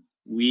time,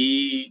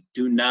 we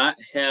do not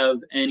have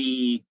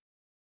any,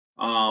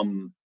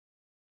 I'll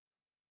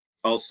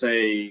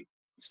say,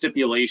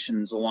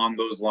 stipulations along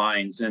those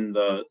lines in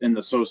the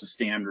SOSA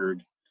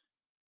standard.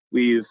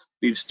 We've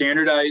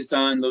standardized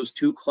on those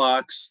 2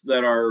 clocks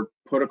that are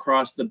put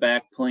across the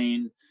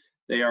backplane.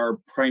 They are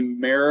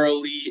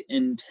primarily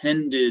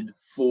intended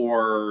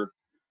for,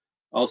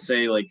 I'll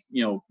say, like,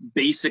 you know,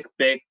 basic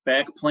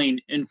backplane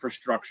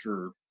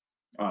infrastructure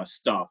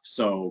stuff.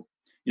 So,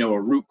 you know, a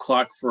root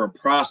clock for a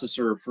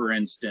processor, for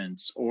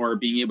instance, or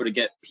being able to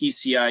get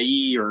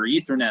PCIe or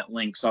Ethernet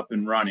links up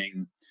and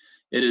running.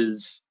 It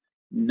is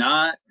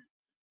not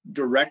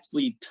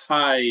directly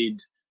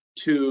tied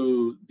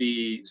to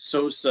the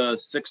SOSA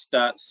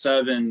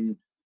 6.7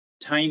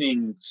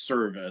 timing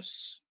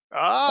service.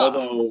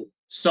 Although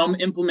some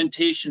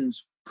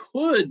implementations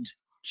could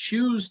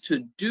choose to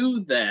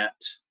do that,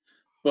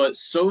 but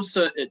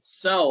SOSA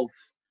itself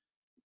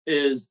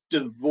is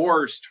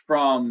divorced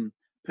from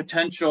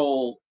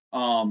potential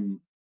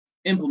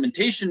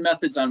implementation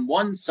methods on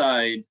one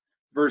side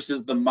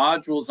versus the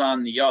modules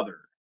on the other.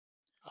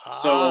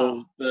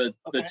 So the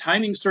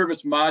timing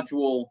service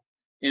module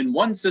in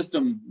one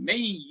system may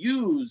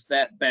use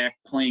that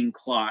backplane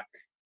clock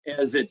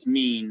as its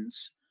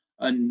means.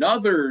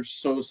 Another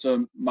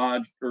SOSA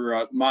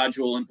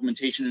module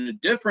implementation in a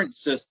different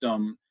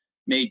system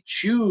may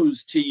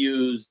choose to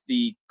use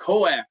the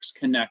coax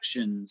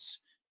connections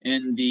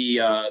in the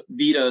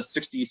VITA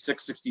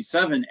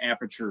 6667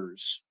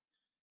 apertures.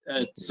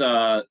 It's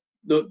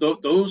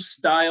those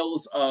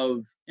styles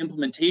of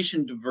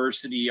implementation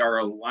diversity are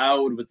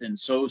allowed within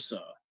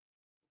SOSA.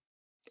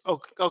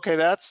 Okay,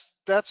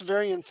 that's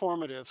very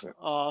informative.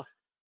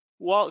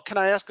 Well, can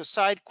I ask a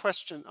side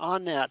question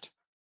on that?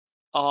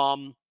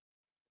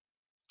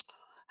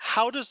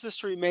 How does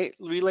this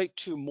relate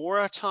to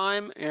Mora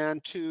time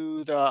and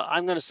to the,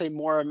 I'm going to say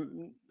Mora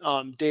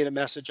data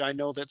message? I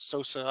know that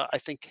SOSA, I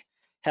think,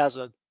 has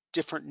a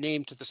different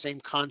name to the same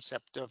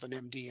concept of an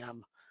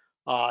MDM.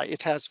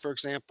 It has, for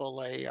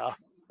example, a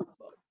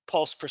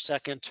pulse per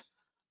second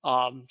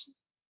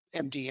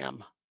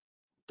MDM.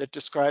 that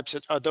describes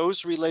it, are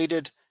those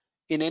related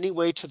in any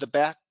way to the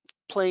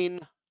backplane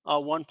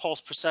 1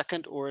 pulse per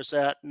second, or is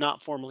that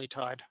not formally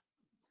tied?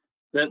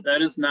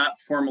 That is not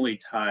formally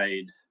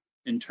tied.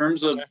 In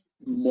terms of Okay.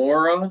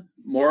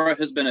 Mora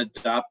has been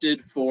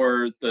adopted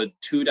for the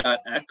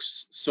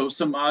 2.x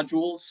SOSA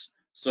modules.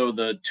 So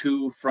the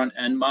 2 front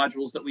end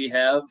modules that we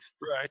have,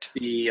 Right.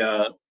 the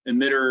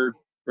emitter,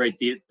 right,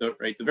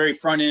 the very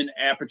front end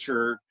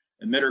aperture,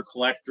 emitter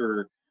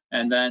collector,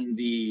 and then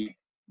the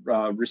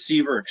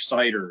receiver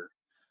exciter.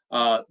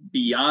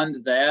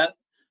 Beyond that,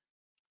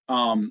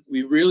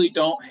 we really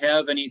don't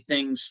have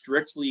anything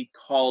strictly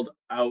called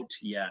out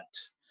yet.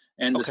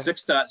 And the Okay.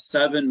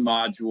 6.7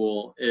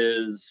 module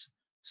is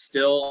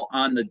still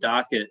on the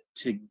docket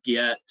to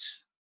get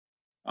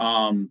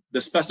the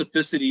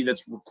specificity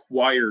that's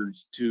required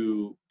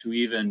to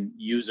even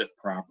use it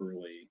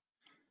properly.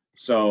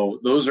 So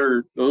those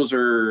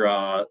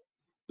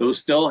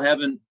still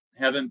haven't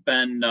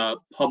been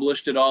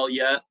published at all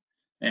yet,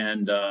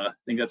 and I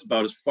think that's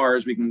about as far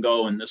as we can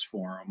go in this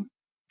forum.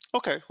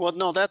 Okay, well,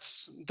 no, that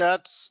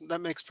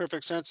makes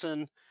perfect sense,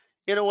 and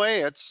in a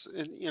way, it's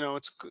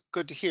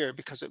good to hear,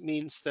 because it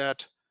means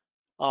that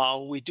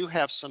we do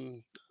have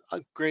some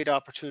great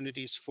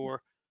opportunities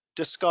for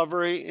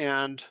discovery,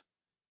 and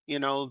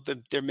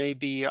there may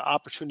be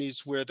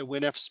opportunities where the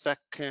WinF spec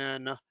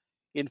can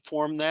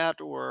inform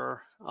that,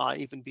 or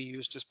even be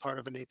used as part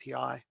of an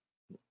API.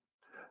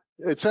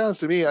 It sounds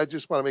to me, I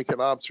just want to make an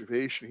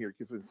observation here,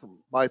 given from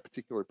my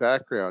particular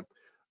background,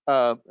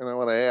 and I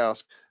want to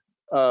ask.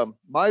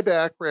 My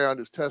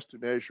background is test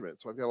and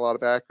measurement, so I've got a lot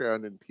of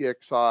background in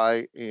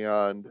PXI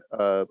and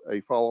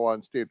a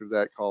follow-on standard of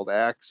that called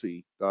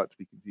AXI, not to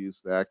be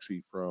confused with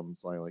AXI from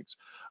Xilinx.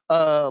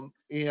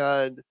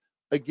 And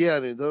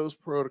again, in those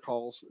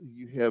protocols,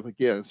 you have,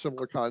 again, a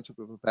similar concept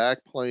of a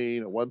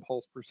backplane, a 1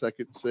 pulse per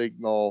second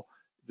signal,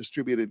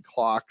 distributed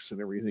clocks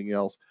and everything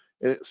else.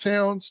 And it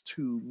sounds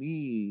to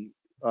me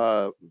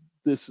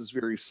this is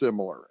very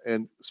similar,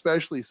 and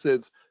especially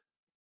since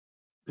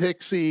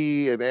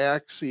Pixie and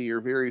AXI are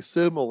very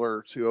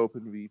similar to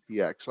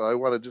OpenVPX. So I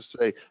want to just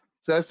say,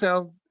 does that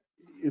sound,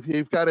 if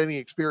you've got any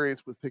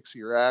experience with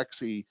Pixie or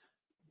AXI,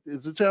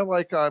 does it sound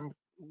like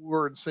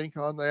we're in sync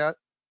on that?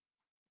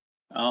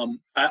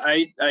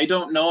 I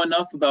don't know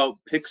enough about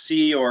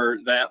Pixie or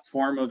that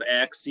form of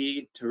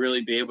AXI to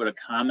really be able to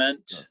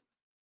comment,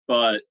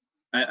 but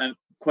I'm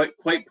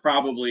quite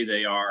probably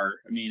they are.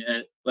 I mean,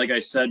 like I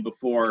said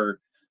before,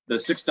 the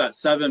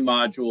 6.7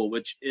 module,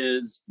 which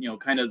is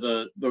kind of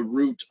the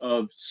root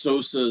of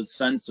SOSA's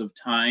sense of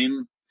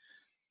time,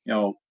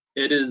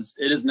 it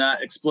is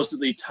not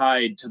explicitly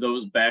tied to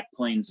those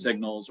backplane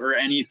signals or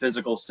any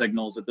physical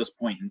signals at this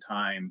point in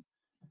time,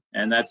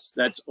 and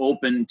that's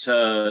open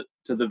to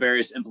the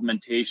various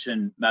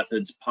implementation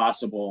methods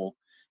possible,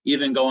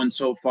 even going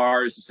so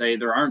far as to say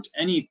there aren't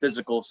any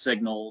physical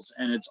signals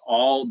and it's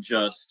all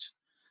just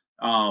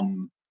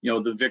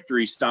the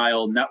Victory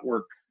style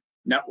network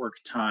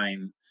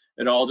time.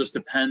 It all just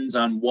depends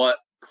on what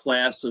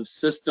class of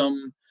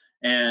system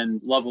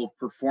and level of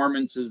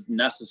performance is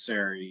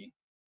necessary.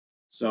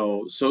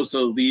 So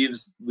SOSA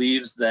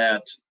leaves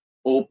that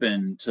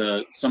open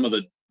to some of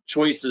the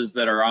choices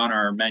that are on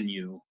our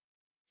menu.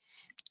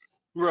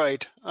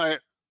 Right. I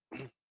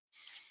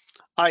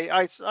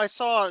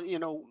saw,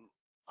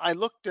 I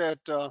looked at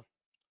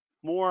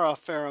more a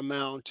fair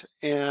amount,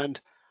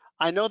 and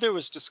I know there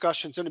was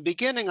discussions in the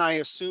beginning. I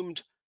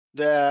assumed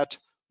that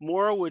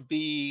Mora would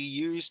be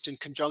used in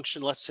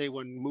conjunction, let's say,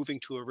 when moving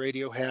to a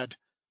radio head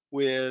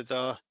with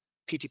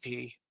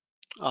PTP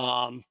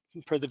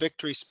for the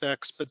Victory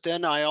specs. But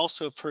then I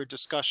also have heard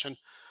discussion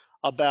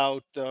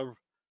about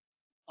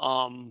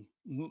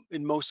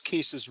in most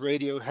cases,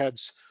 radio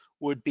heads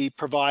would be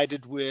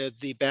provided with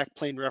the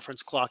backplane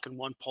reference clock in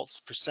 1 pulse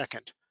per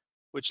second,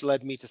 which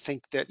led me to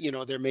think that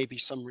there may be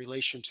some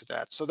relation to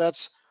that. So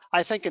that's,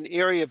 I think, an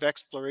area of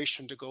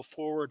exploration to go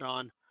forward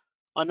on.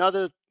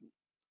 Another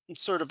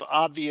sort of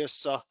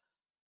obvious,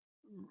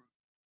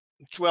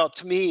 well,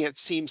 to me, it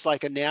seems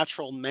like a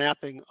natural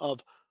mapping of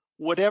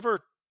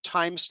whatever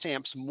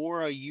timestamps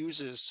Mora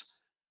uses.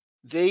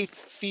 They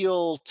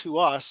feel to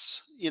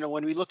us,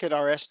 when we look at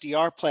our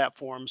SDR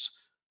platforms,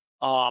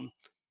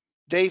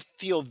 they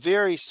feel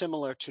very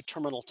similar to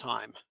terminal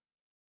time,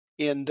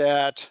 in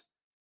that,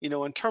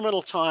 in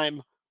terminal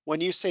time, when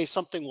you say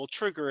something will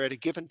trigger at a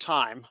given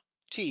time,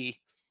 T,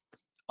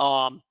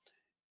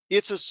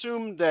 it's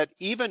assumed that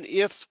even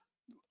if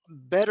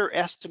better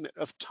estimate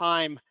of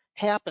time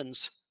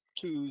happens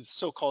to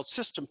so-called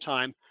system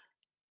time,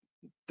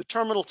 the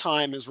terminal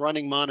time is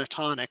running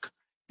monotonic.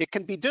 It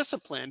can be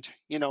disciplined,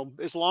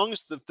 as long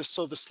as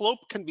so the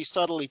slope can be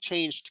subtly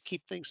changed to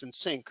keep things in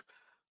sync,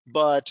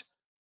 but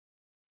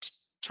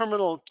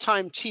terminal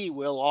time T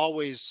will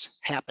always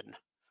happen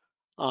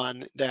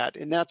on that.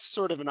 And that's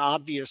sort of an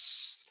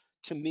obvious,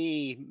 to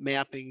me,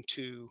 mapping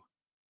to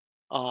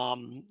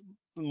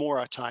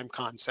Mora time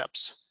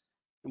concepts,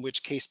 in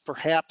which case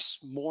perhaps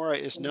Mora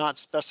is not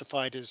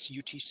specified as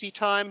UTC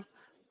time,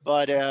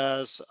 but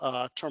as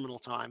terminal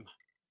time.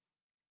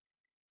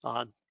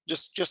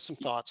 Just some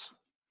thoughts.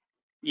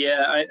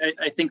 Yeah,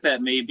 I think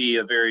that may be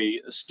a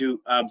very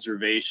astute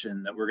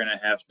observation that we're going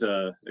to have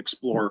to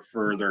explore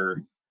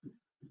further.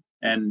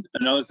 And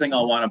another thing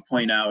I'll want to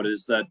point out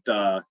is that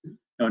you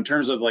know, in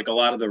terms of like a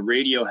lot of the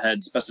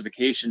Radiohead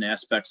specification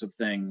aspects of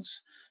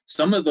things,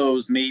 some of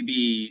those may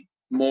be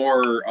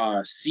more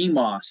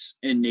CMOS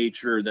in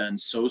nature than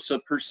SOSA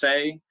per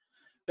se,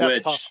 That's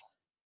possible.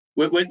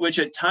 which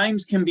at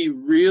times can be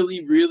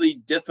really,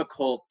 really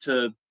difficult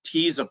to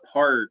tease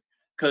apart,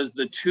 because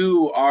the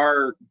two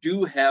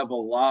do have a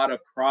lot of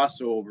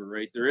crossover,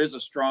 right? There is a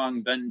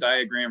strong Venn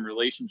diagram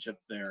relationship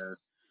there.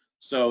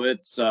 So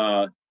it's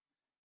a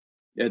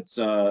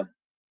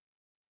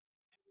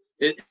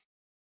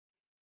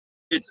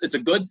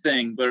good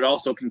thing, but it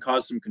also can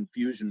cause some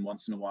confusion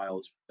once in a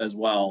while as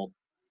well.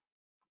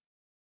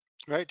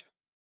 Right.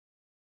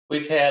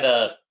 We've had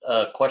a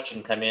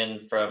question come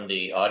in from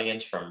the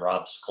audience from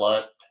Rob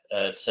Sklut.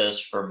 It says,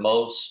 for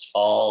most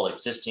all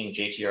existing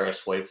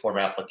JTRS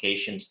waveform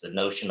applications, the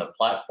notion of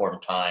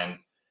platform time,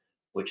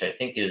 which I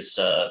think is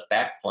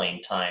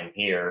backplane time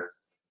here,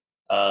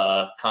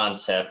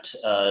 concept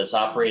is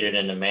operated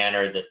in a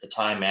manner that the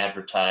time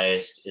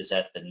advertised is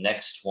at the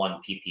next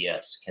 1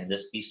 PPS. Can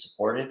this be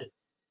supported?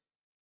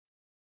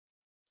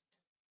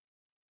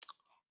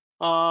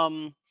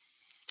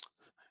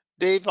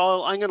 Dave,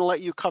 I'm going to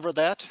let you cover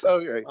that.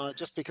 Okay.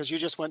 Just because you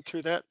just went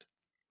through that.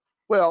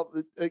 Well,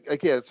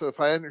 again, so if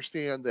I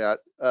understand that,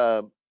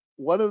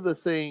 one of the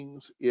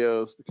things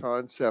is the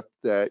concept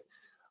that,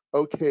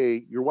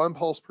 okay, your 1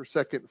 pulse per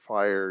second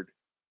fired,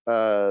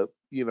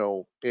 you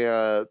know,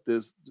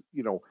 this,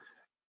 you know,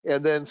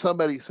 and then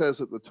somebody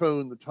says at the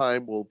tone the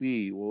time will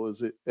be. Well,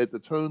 is it at the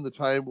tone the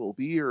time will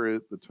be, or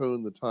at the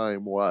tone the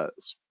time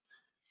was?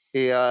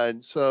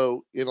 And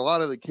so in a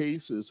lot of the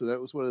cases, and that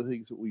was one of the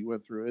things that we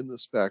went through in the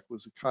spec,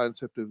 was the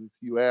concept of, if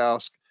you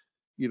ask,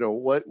 you know,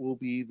 what will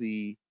be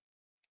the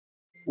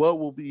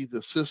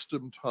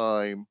system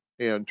time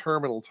and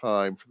terminal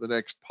time for the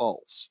next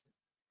pulse?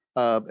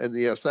 And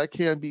yes, that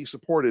can be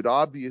supported.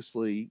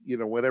 Obviously, you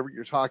know, whenever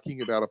you're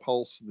talking about a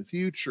pulse in the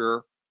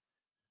future,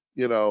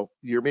 you know,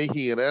 you're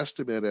making an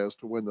estimate as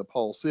to when the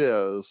pulse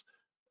is,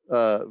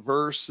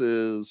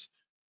 versus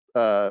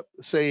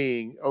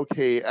saying,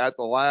 okay, at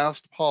the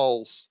last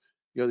pulse,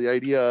 you know, the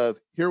idea of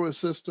here was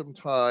system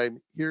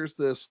time, here's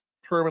this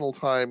terminal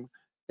time,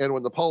 and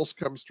when the pulse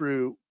comes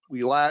through,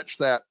 we latch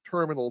that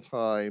terminal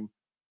time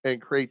and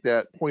create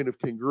that point of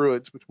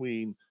congruence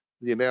between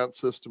the announced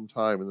system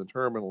time and the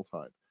terminal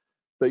time.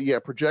 But yeah,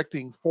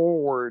 projecting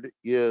forward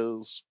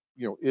is,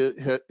 you know,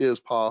 it is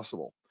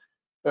possible.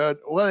 One of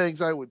the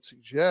things I would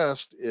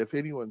suggest, if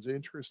anyone's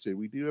interested,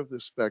 we do have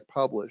this spec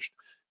published.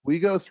 We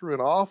go through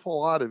an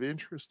awful lot of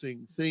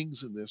interesting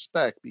things in this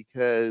spec,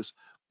 because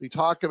we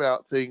talk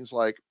about things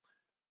like,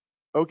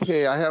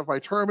 okay, I have my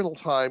terminal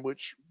time,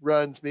 which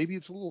runs, maybe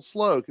it's a little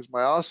slow because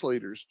my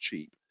oscillator's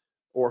cheap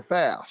or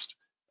fast.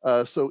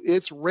 So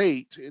its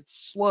rate, its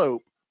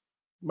slope,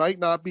 might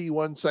not be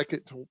 1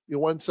 second to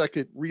 1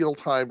 second real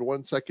time to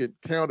 1 second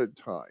counted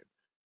time.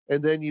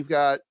 And then you've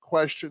got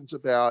questions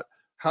about,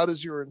 how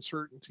does your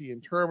uncertainty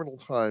in terminal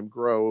time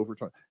grow over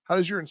time? How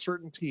does your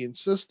uncertainty in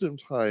system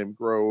time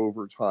grow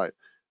over time?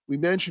 We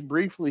mentioned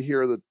briefly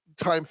here the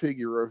time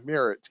figure of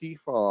merit,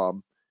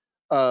 TFOM.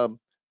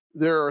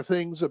 There are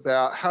things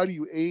about, how do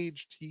you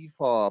age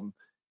TFOM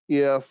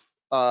if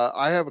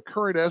I have a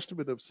current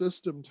estimate of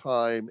system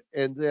time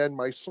and then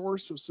my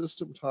source of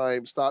system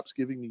time stops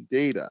giving me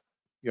data.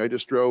 You know, I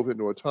just drove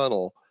into a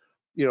tunnel.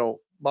 You know,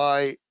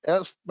 my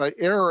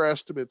error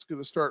estimate's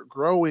going to start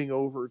growing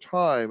over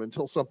time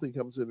until something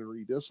comes in and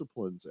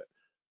redisciplines it.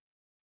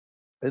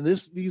 And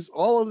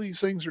all of these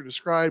things are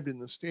described in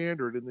the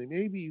standard, and they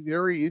may be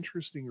very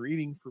interesting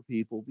reading for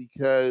people,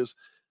 because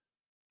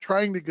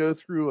trying to go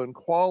through and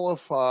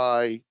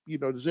qualify, you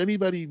know, does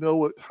anybody know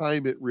what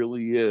time it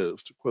really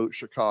is, to quote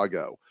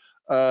Chicago?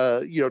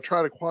 You know,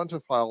 try to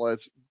quantify all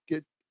that,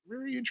 get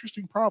very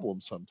interesting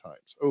problems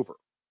sometimes. Over.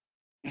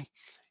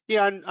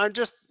 Yeah, I'm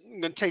just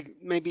going to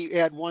maybe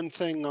add one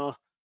thing,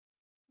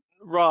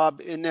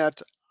 Rob, in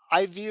that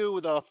I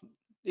view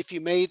if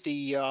you made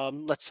the,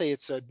 let's say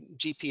it's a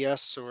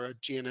GPS or a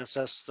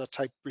GNSS, the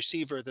type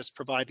receiver that's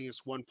providing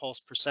us 1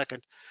 pulse per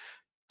second,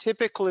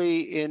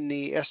 typically in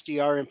the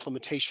SDR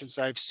implementations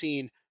I've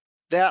seen,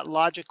 that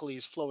logically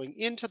is flowing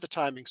into the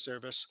timing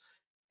service.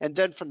 And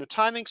then from the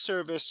timing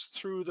service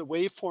through the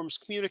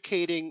waveforms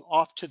communicating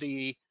off to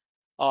their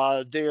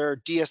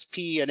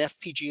DSP and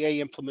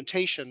FPGA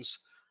implementations,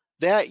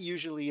 that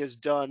usually is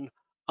done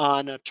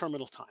on a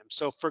terminal time.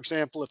 So for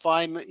example, if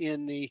I'm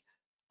in the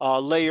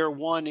layer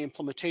 1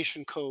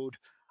 implementation code,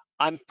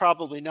 I'm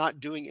probably not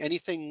doing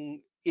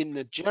anything in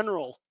the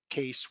general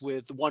case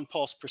with 1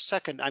 pulse per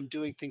second. I'm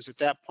doing things at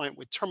that point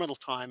with terminal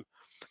time,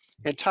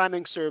 and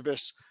timing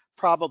service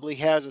probably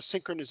has a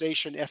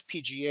synchronization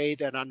FPGA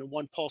that on the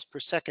 1 pulse per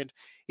second,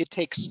 it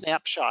takes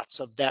snapshots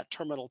of that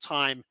terminal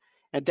time,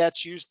 and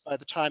that's used by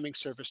the timing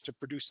service to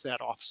produce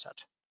that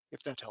offset,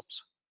 if that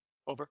helps.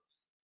 Over.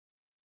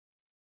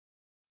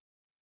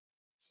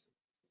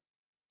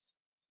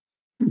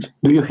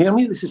 Do you hear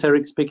me? This is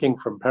Eric speaking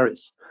from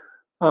Paris.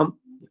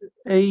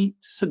 A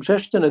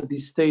suggestion at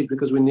this stage,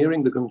 because we're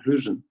nearing the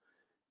conclusion.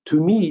 To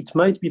me, it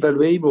might be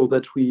valuable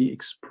that we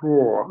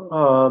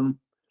explore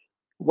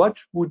what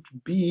would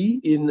be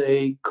in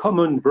a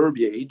common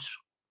verbiage.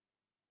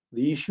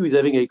 The issue is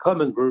having a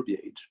common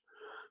verbiage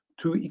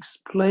to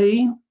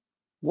explain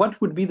what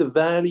would be the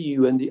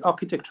value and the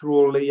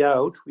architectural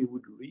layout we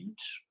would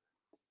reach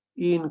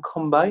in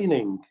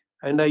combining.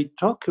 And I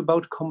talk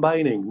about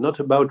combining, not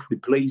about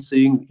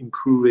replacing,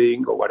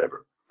 improving, or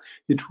whatever.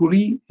 It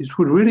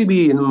would really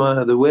be, in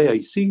the way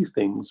I see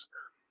things,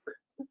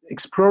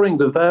 exploring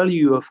the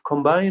value of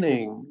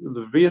combining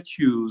the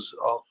virtues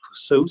of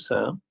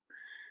SOSA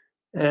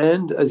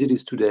and, as it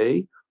is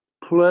today,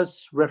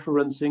 plus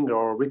referencing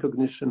or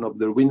recognition of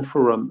the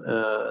WInnForum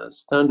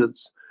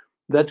standards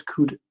that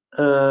could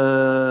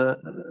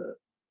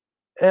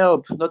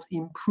help, not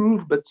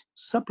improve, but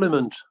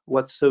supplement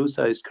what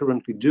SOSA is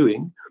currently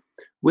doing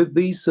with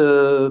these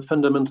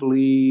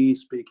fundamentally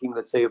speaking,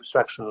 let's say,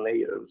 abstraction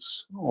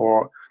layers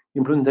or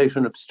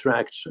implementation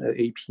abstract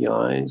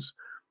APIs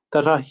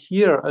that are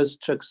here, as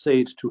Chuck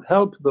said, to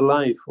help the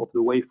life of the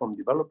waveform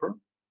developer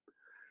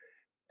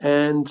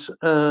and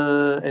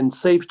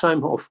save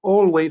time of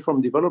all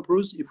waveform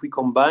developers if we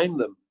combine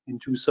them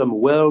into some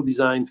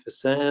well-designed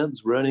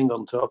facades running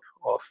on top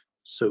of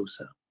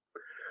SOSA.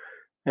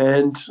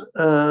 And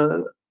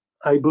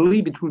I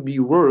believe it would be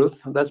worth,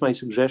 that's my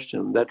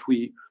suggestion, that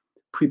we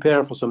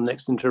prepare for some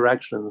next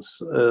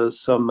interactions,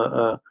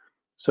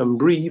 some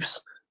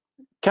briefs,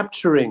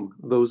 capturing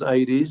those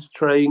ideas,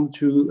 trying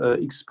to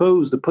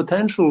expose the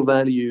potential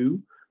value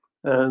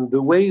and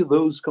the way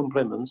those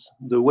complements,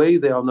 the way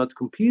they are not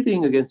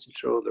competing against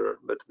each other,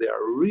 but they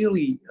are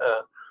really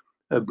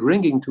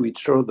bringing to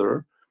each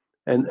other,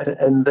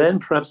 and then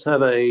perhaps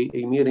have a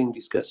meeting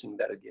discussing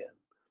that again.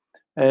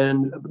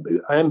 And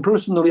I am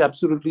personally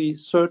absolutely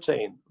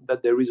certain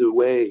that there is a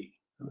way.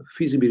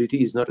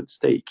 Feasibility is not at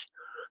stake.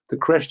 The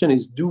question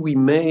is,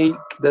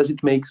 does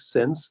it make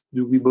sense?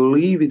 Do we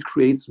believe it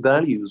creates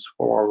values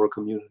for our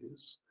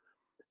communities?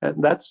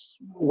 And that's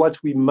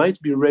what we might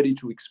be ready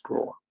to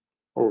explore.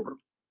 Over.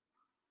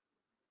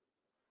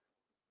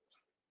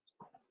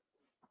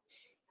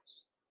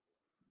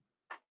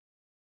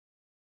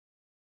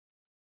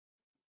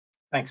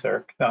 Thanks,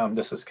 Eric.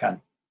 This is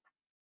Ken.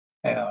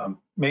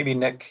 Maybe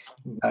Nick,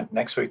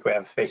 next week we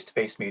have a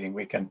face-to-face meeting.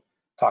 We can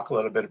talk a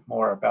little bit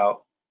more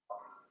about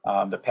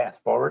the path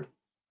forward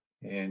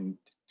and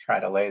try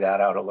to lay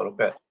that out a little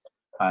bit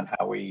on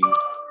how we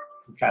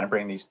kind of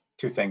bring these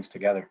two things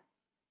together.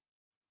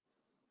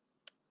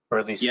 Or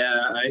at least, yeah,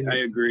 I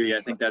agree.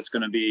 I think that's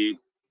going to be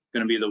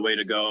the way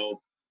to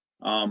go.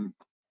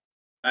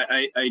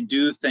 I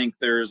do think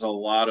there's a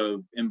lot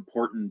of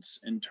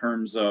importance in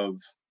terms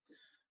of,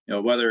 you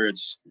know, whether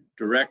it's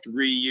direct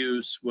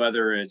reuse,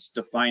 whether it's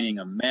defining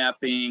a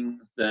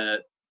mapping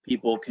that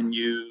people can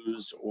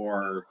use,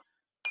 or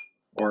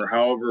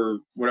however,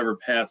 whatever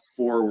path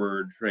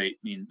forward, right? I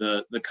mean,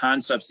 the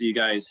concepts that you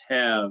guys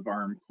have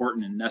are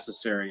important and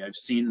necessary. I've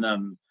seen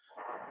them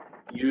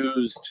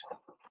used,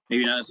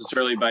 maybe not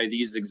necessarily by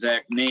these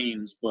exact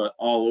names, but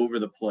all over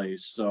the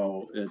place.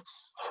 So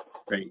it's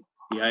great.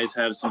 You guys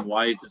have some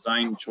wise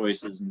design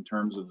choices in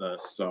terms of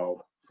this.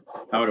 So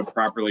how to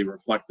properly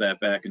reflect that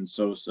back in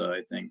SOSA,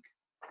 I think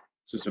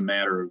it's just a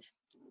matter of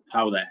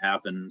how that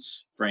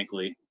happens,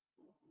 frankly.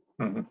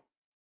 mm-hmm.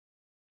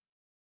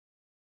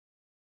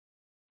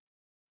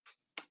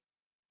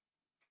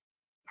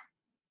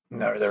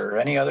 Are there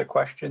any other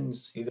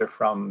questions, either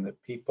from the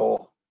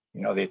people,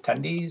 you know, the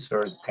attendees,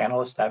 or the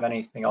panelists have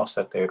anything else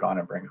that they would want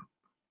to bring up?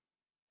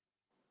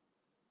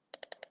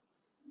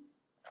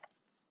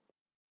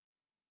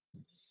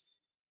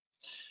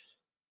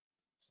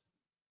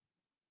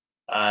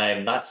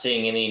 I'm not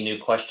seeing any new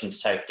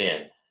questions typed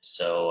in,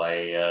 so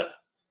I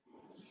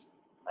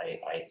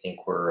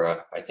think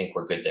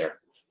we're good there.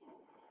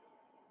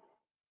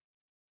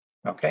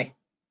 Okay.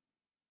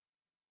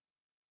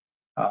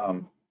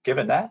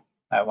 Given that,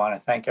 I want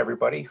to thank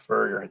everybody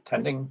for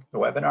attending the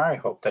webinar. I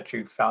hope that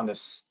you found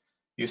this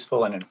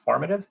useful and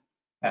informative.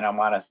 And I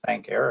want to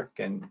thank Eric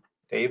and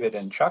David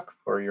and Chuck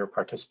for your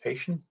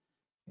participation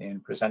in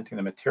presenting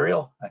the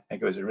material. I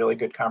think it was a really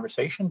good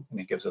conversation,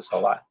 and it gives us a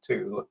lot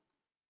to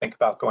think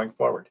about going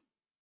forward.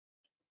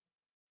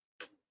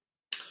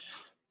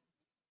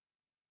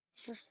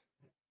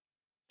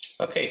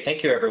 Okay,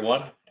 thank you,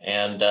 everyone.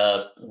 And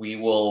we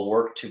will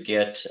work to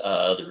get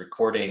the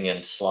recording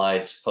and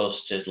slides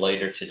posted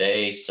later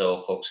today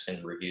so folks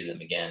can review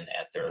them again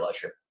at their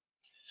leisure.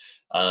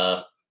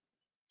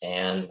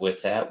 And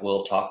with that,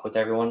 we'll talk with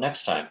everyone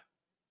next time.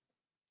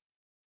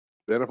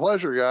 Been a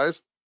pleasure,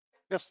 guys.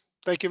 Yes,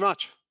 thank you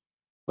much.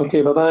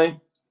 Okay, bye-bye.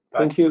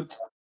 Thank you.